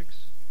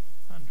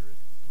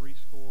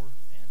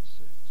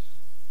 666.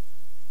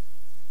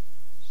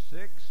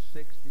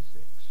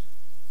 666.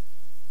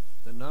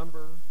 The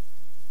number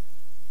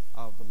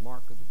of the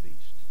mark of the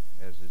beast,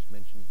 as is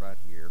mentioned right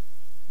here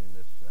in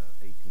this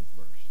 18th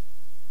verse.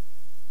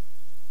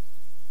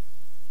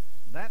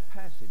 That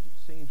passage, it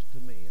seems to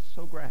me, is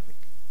so graphic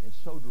and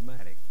so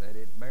dramatic that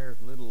it bears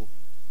little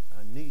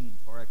need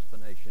for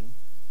explanation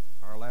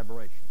or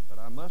elaboration. But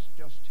I must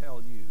just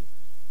tell you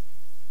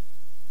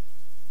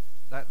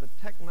that the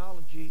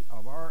technology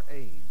of our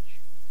age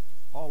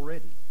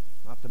already,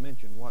 not to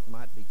mention what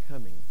might be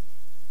coming,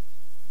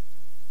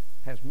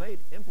 has made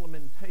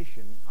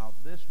implementation of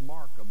this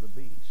mark of the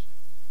beast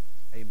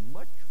a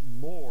much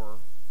more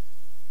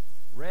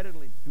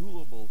readily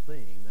doable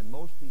thing than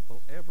most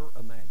people ever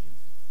imagined.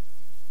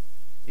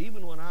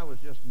 Even when I was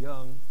just a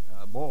young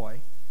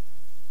boy,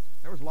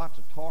 there was lots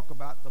of talk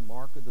about the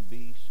mark of the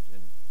beast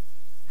and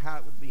how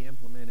it would be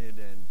implemented,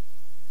 and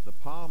the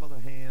palm of the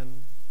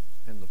hand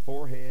and the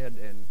forehead.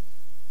 And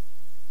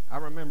I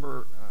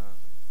remember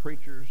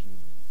preachers and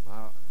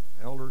my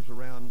elders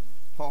around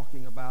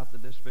talking about the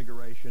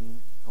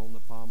disfiguration on the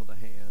palm of the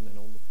hand and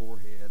on the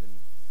forehead, and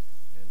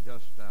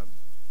just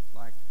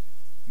like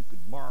you could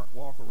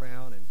walk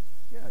around and,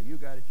 yeah, you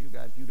got it, you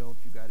got it, you don't,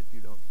 you got it, you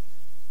don't.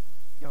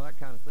 You know, that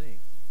kind of thing.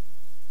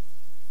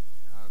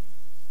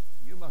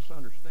 You must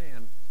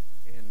understand,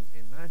 in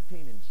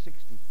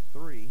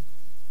 1963,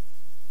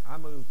 I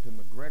moved to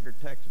McGregor,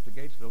 Texas, to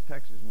Gatesville,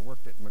 Texas, and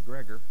worked at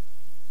McGregor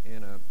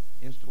in an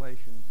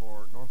installation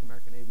for North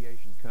American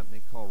Aviation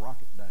Company called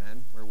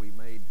Rocketdyne, where we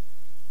made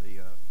the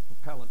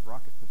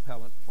rocket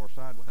propellant for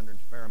Sidewinder and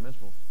Sparrow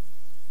missiles.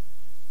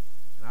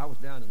 And I was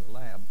down in the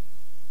lab,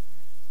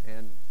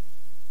 and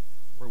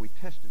where we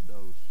tested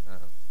those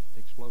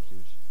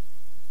explosives.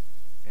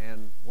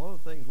 And one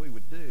of the things we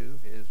would do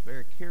is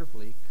very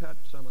carefully cut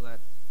some of that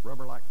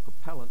rubber-like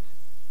propellant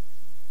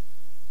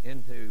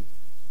into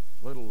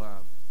little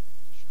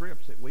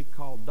strips that we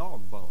call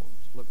dog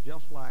bones. Look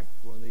just like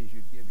one of these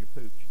you'd give your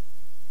pooch.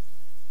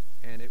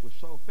 And it was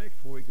so fixed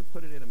where we could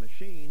put it in a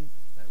machine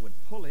that would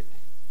pull it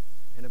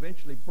and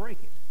eventually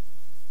break it.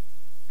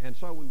 And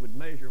so we would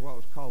measure what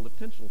was called the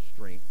tensile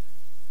strength.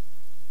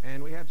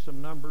 And we had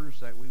some numbers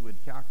that we would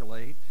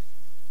calculate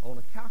on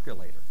a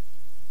calculator.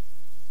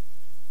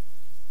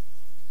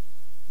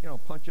 You know,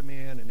 punch them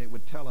in, and it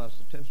would tell us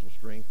the tensile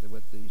strength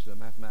with these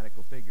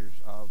mathematical figures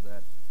of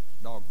that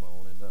dog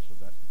bone and thus of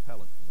that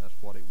propellant, and that's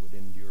what it would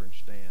endure and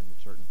stand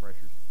at certain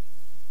pressures.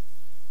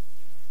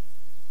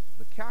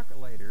 The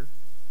calculator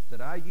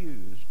that I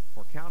used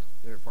for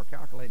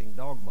calculating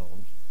dog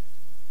bones,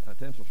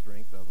 tensile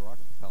strength of the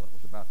rocket propellant,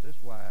 was about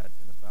this wide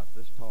and about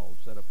this tall,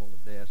 set up on the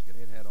desk, and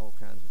it had all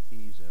kinds of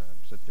keys, and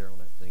I'd sit there on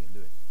that thing and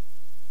do it.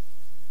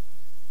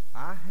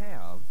 I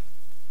have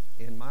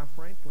in my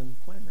Franklin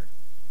planner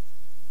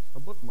a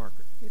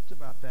bookmarker. It's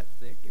about that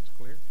thick, it's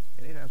clear,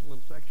 and it has a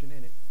little section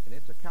in it, and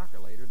it's a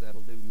calculator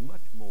that'll do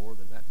much more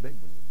than that big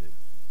one would do.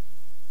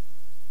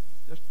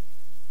 Just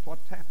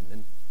what's happened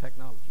in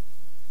technology.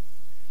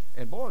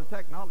 And boy, the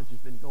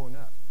technology's been going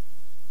up.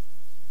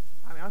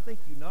 I mean, I think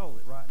you know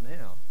that right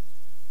now,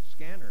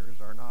 scanners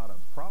are not a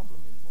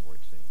problem anymore,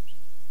 it seems.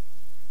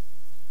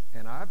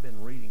 And I've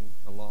been reading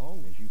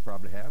along, as you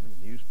probably have, in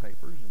the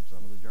newspapers and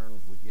some of the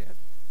journals we get,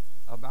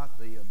 about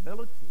the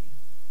ability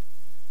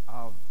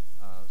of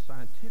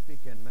scientific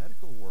and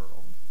medical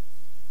world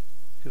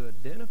to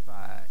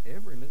identify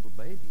every little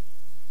baby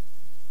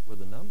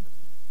with a number.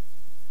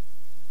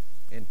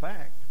 In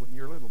fact, when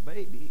your little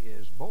baby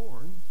is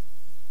born,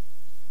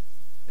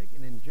 they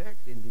can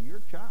inject into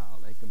your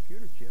child a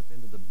computer chip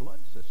into the blood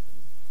system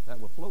that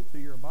will float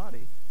through your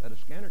body that a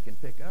scanner can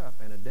pick up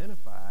and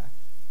identify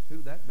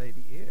who that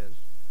baby is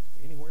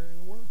anywhere in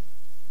the world.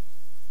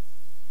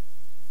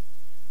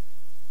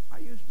 I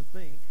used to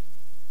think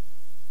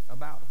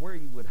about where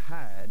you would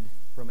hide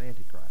from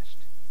Antichrist.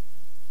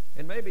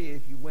 And maybe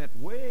if you went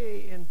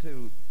way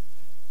into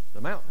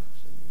the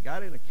mountains and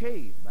got in a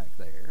cave back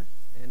there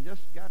and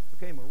just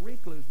became a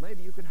recluse,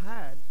 maybe you could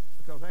hide,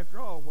 because after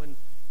all, when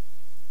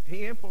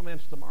he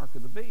implements the mark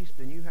of the beast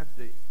and you have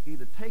to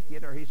either take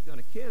it or he's going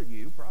to kill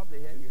you,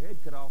 probably have your head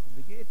cut off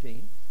with the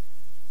guillotine,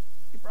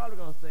 you're probably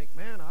going to think,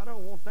 man, I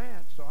don't want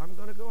that, so I'm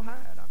going to go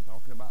hide. I'm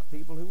talking about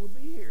people who would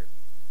be here.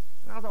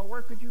 And I thought,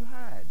 where could you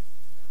hide?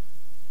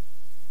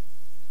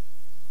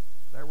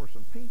 There were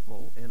some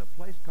people in a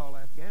place called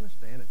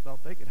Afghanistan that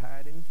thought they could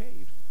hide in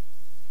caves.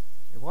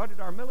 And what did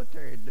our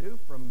military do?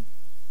 From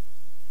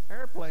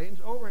airplanes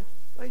over,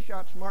 they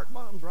shot smart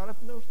bombs right up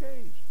in those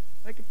caves.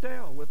 They could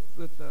tell with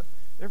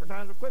different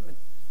kinds of equipment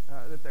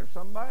that there's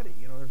somebody,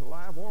 there's a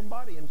live warm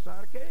body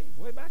inside a cave,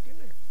 way back in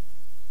there.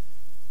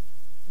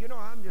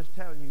 I'm just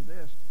telling you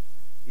this.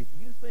 If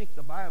you think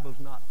the Bible's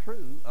not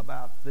true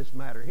about this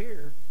matter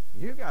here,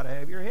 you got to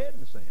have your head in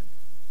the sand.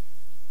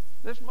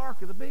 This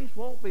mark of the beast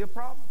won't be a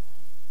problem.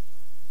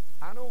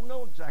 I don't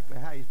know exactly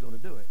how he's going to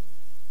do it,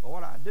 but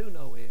what I do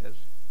know is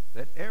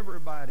that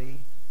everybody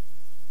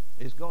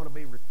is going to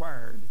be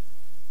required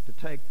to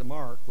take the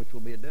mark, which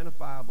will be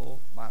identifiable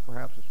by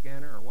perhaps a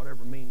scanner or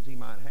whatever means he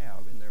might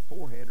have in their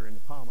forehead or in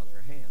the palm of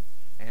their hand.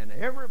 And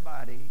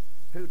everybody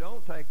who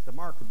don't take the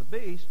mark of the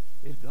beast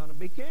is going to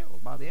be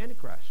killed by the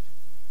Antichrist.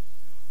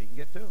 You can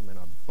get to them, and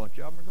a bunch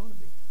of them are going to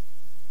be.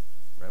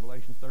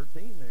 Revelation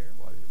 13 there,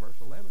 verse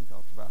 11,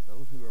 talks about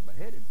those who are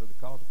beheaded for the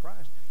cause of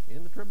Christ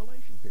in the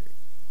tribulation period.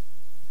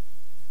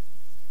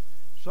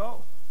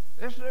 So,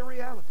 this is a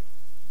reality.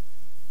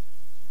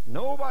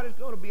 Nobody's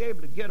going to be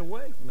able to get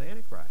away from the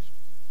Antichrist.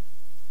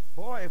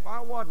 Boy, if I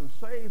wasn't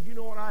saved, you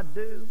know what I'd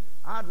do?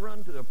 I'd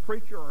run to a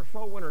preacher or a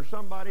soul winner or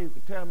somebody who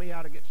could tell me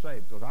how to get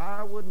saved, because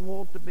I wouldn't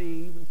want to be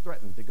even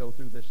threatened to go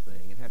through this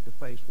thing and have to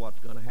face what's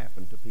going to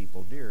happen to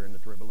people during the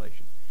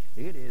tribulation.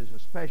 It is,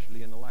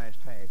 especially in the last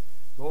half,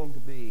 going to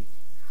be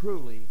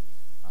truly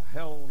a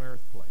hell on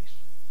earth place.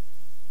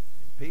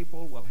 And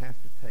people will have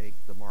to take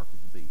the mark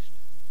of the beast.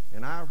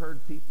 And I've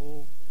heard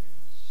people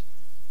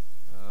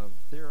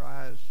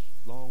theorize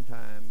long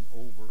time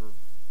over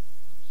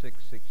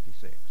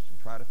 666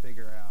 and try to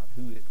figure out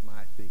who it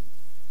might be.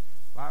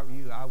 If I were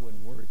you, I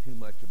wouldn't worry too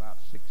much about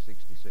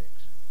 666.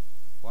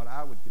 What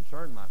I would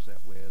concern myself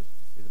with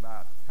is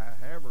about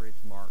however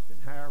it's marked and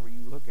however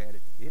you look at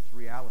it, it's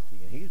reality,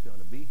 and he's going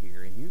to be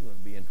here, and you're going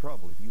to be in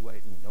trouble if you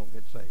wait and don't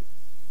get saved.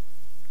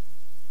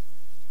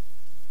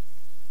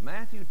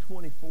 Matthew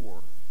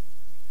 24,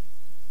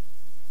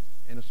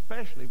 and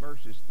especially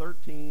verses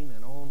 13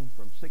 and on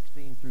from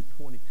 16 through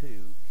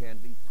 22, can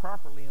be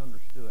properly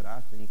understood,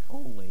 I think,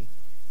 only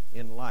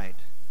in light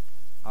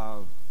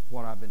of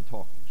what I've been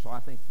talking. So I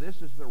think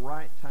this is the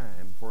right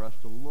time for us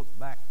to look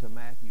back to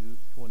Matthew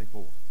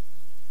 24.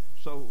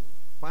 So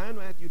find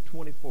Matthew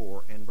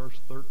 24 and verse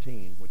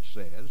 13, which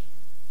says,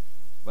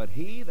 "But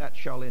he that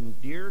shall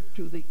endure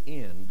to the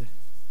end,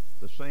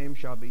 the same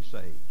shall be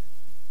saved."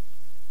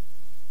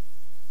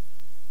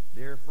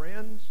 Dear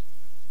friends,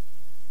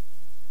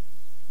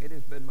 it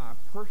has been my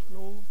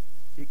personal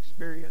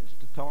experience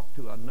to talk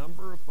to a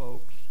number of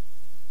folks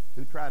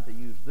who tried to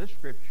use this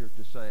scripture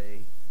to say,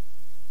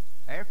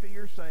 after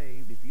you're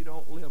saved, if you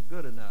don't live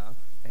good enough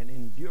and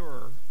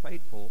endure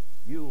faithful,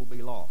 you will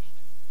be lost.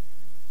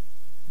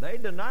 They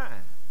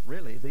deny,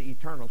 really, the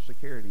eternal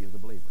security of the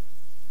believer.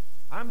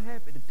 I'm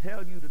happy to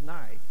tell you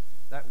tonight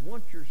that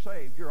once you're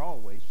saved, you're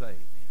always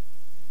saved.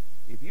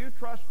 If you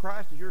trust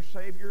Christ as your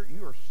Savior,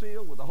 you are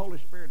sealed with the Holy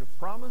Spirit of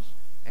promise,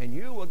 and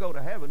you will go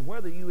to heaven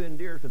whether you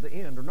endure to the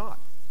end or not.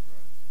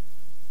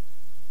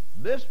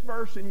 Right. This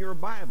verse in your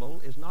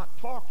Bible is not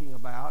talking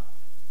about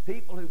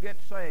people who get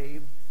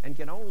saved and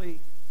can only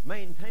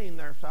maintain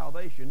their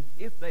salvation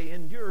if they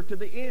endure to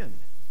the end.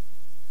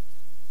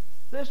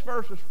 This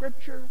verse of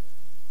Scripture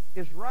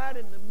is right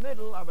in the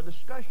middle of a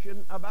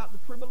discussion about the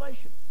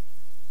tribulation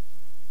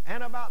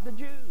and about the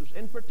Jews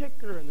in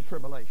particular in the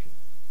tribulation,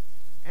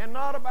 and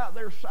not about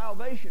their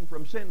salvation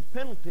from sin's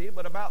penalty,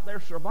 but about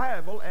their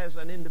survival as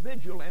an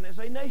individual and as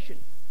a nation.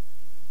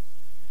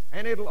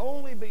 And it'll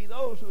only be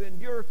those who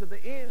endure to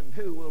the end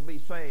who will be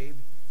saved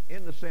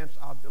in the sense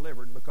of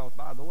delivered, because,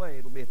 by the way,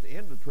 it'll be at the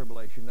end of the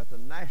tribulation that the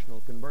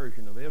national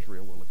conversion of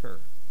Israel will occur.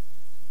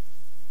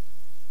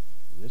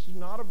 This is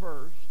not a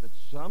verse that's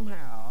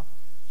somehow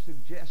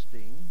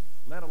suggesting,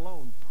 let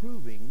alone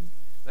proving,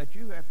 that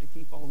you have to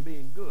keep on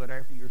being good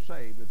after you're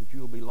saved or that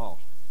you'll be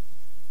lost.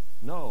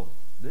 No,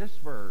 this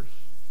verse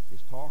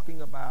is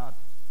talking about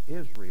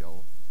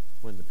Israel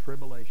when the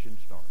tribulation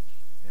starts,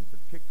 and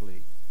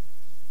particularly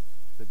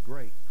the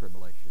great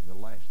tribulation, the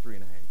last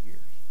 3.5 years.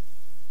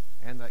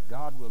 And that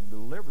God will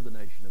deliver the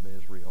nation of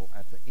Israel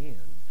at the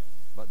end,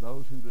 but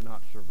those who do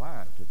not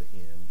survive to the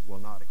end will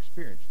not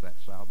experience that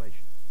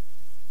salvation.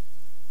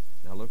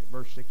 Now look at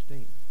verse 16.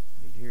 You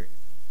need to hear it.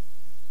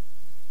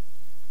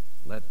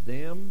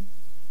 Then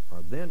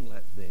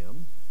let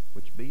them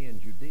which be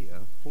in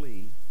Judea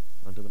flee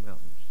unto the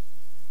mountains.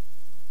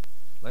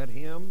 Let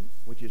him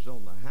which is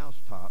on the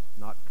housetop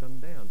not come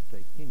down to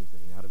take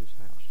anything out of his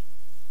house.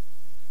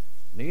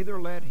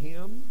 Neither let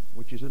him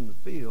which is in the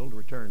field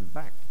return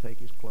back to take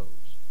his clothes.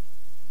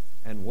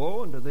 And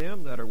woe unto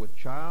them that are with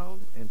child,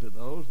 and to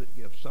those that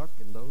give suck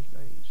in those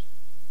days.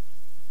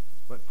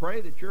 But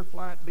pray that your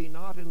flight be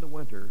not in the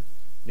winter,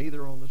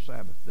 neither on the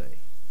Sabbath day.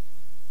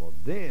 For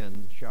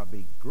then shall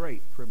be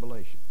great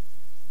tribulation,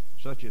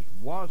 such as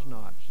was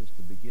not since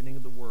the beginning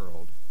of the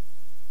world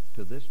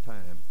to this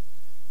time,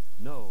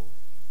 no,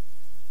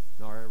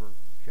 nor ever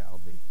shall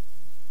be.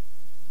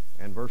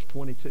 And verse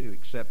 22,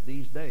 except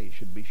these days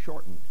should be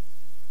shortened,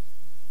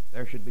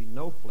 there should be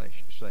no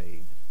flesh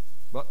saved,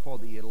 but for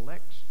the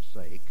elect's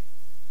sake,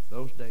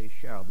 those days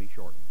shall be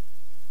shortened.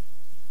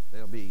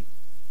 They'll be,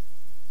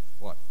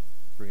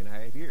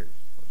 3.5 years.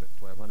 What's that,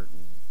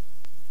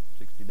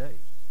 1,260 days?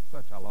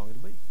 That's how long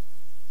it'll be.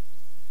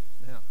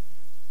 Now,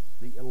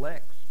 the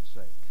elect's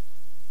sake.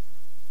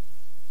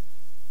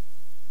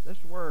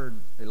 This word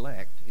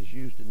elect is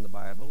used in the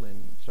Bible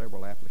in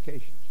several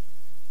applications.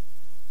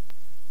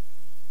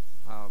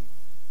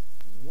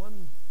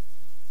 One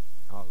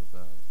of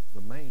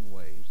the main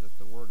ways that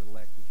the word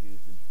elect is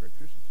used in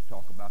Scriptures is to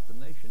talk about the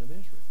nation of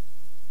Israel.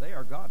 They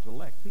are God's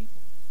elect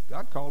people.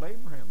 God called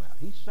Abraham out.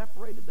 He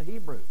separated the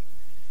Hebrews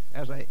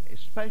as a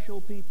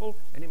special people,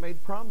 and he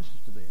made promises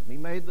to them. He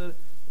made the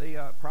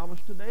promise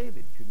to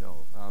David,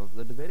 of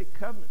the Davidic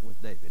covenant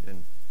with David,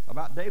 and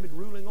about David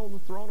ruling on the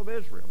throne of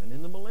Israel and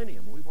in the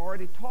millennium. We've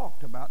already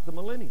talked about the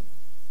millennium.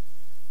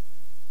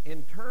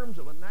 In terms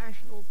of a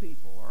national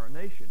people or a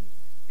nation,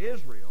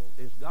 Israel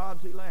is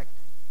God's elect.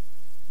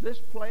 This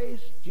place,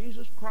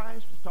 Jesus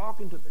Christ is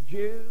talking to the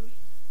Jews,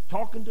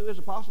 talking to his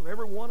apostles.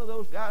 Every one of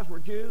those guys were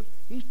Jews.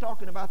 He's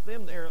talking about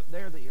them.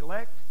 They're the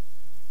elect.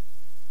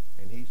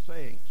 And he's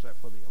saying, except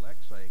for the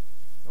elect's sake,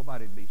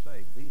 nobody will be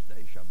saved. These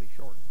days shall be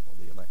shortened for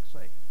the elect's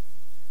sake.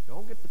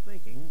 Don't get to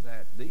thinking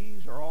that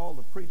these are all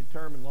the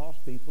predetermined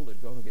lost people that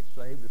are going to get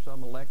saved, or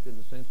some elect in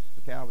the sense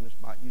that the Calvinists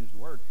might use the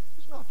word.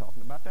 It's not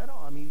talking about that at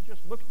all. I mean, you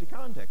just look at the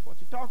context. What's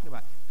he talking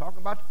about? Talking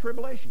about the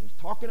tribulation. He's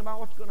talking about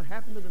what's going to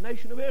happen to the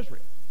nation of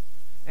Israel.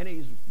 And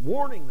he's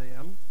warning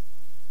them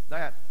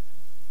that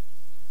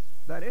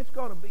it's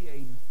going to be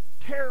a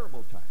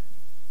terrible time.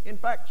 In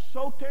fact,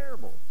 so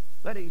terrible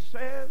that he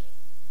says,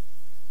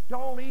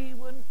 don't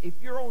even, if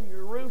you're on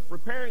your roof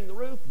repairing the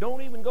roof,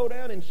 don't even go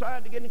down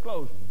inside to get any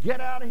clothes.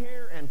 Get out of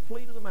here and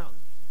flee to the mountains.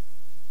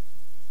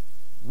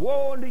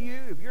 Woe unto you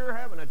if you're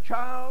having a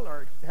child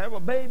or have a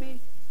baby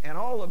and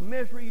all the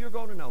misery you're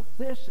going to know.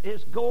 This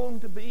is going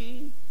to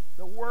be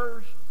the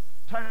worst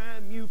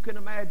time you can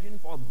imagine,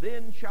 for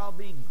then shall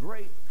be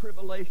great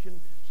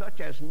tribulation,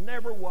 such as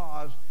never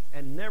was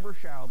and never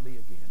shall be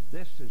again.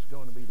 This is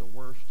going to be the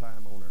worst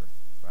time on earth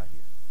right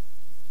here.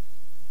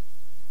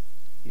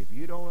 If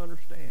you don't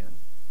understand,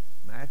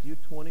 Matthew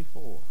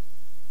 24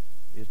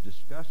 is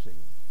discussing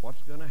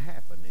what's going to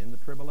happen in the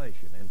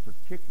tribulation, and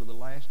particularly the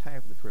last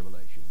half of the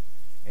tribulation,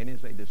 and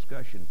is a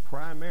discussion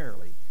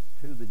primarily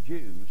to the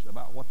Jews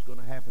about what's going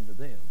to happen to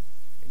them.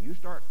 And you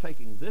start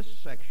taking this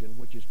section,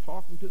 which is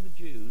talking to the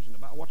Jews and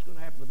about what's going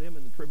to happen to them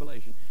in the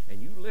tribulation,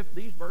 and you lift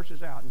these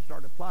verses out and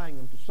start applying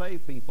them to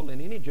save people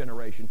in any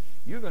generation,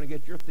 you're going to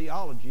get your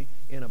theology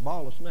in a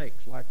ball of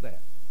snakes like that.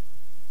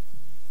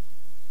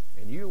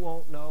 And you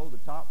won't know the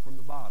top from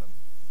the bottom.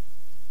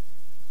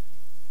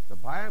 The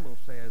Bible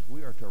says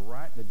we are to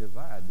rightly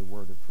divide the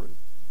word of truth.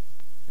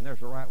 And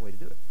there's a right way to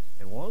do it.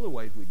 And one of the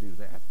ways we do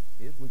that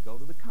is we go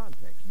to the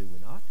context, do we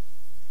not?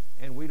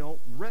 And we don't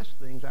wrest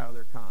things out of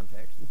their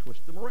context and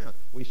twist them around.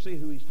 We see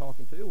who he's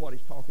talking to, what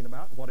he's talking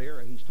about, what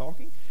era he's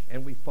talking,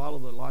 and we follow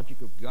the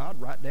logic of God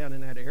right down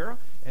in that era,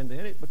 and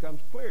then it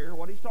becomes clear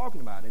what he's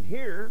talking about. And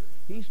here,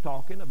 he's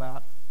talking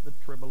about the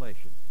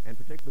tribulation, and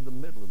particularly the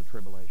middle of the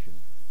tribulation,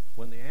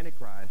 when the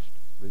Antichrist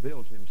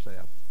reveals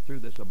himself through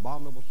this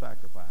abominable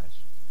sacrifice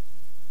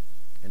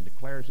and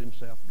declares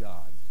himself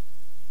God,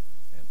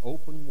 an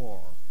open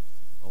war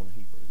on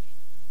Hebrews.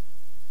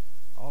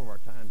 All of our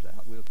time's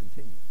out. We'll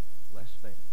continue. Let's stand.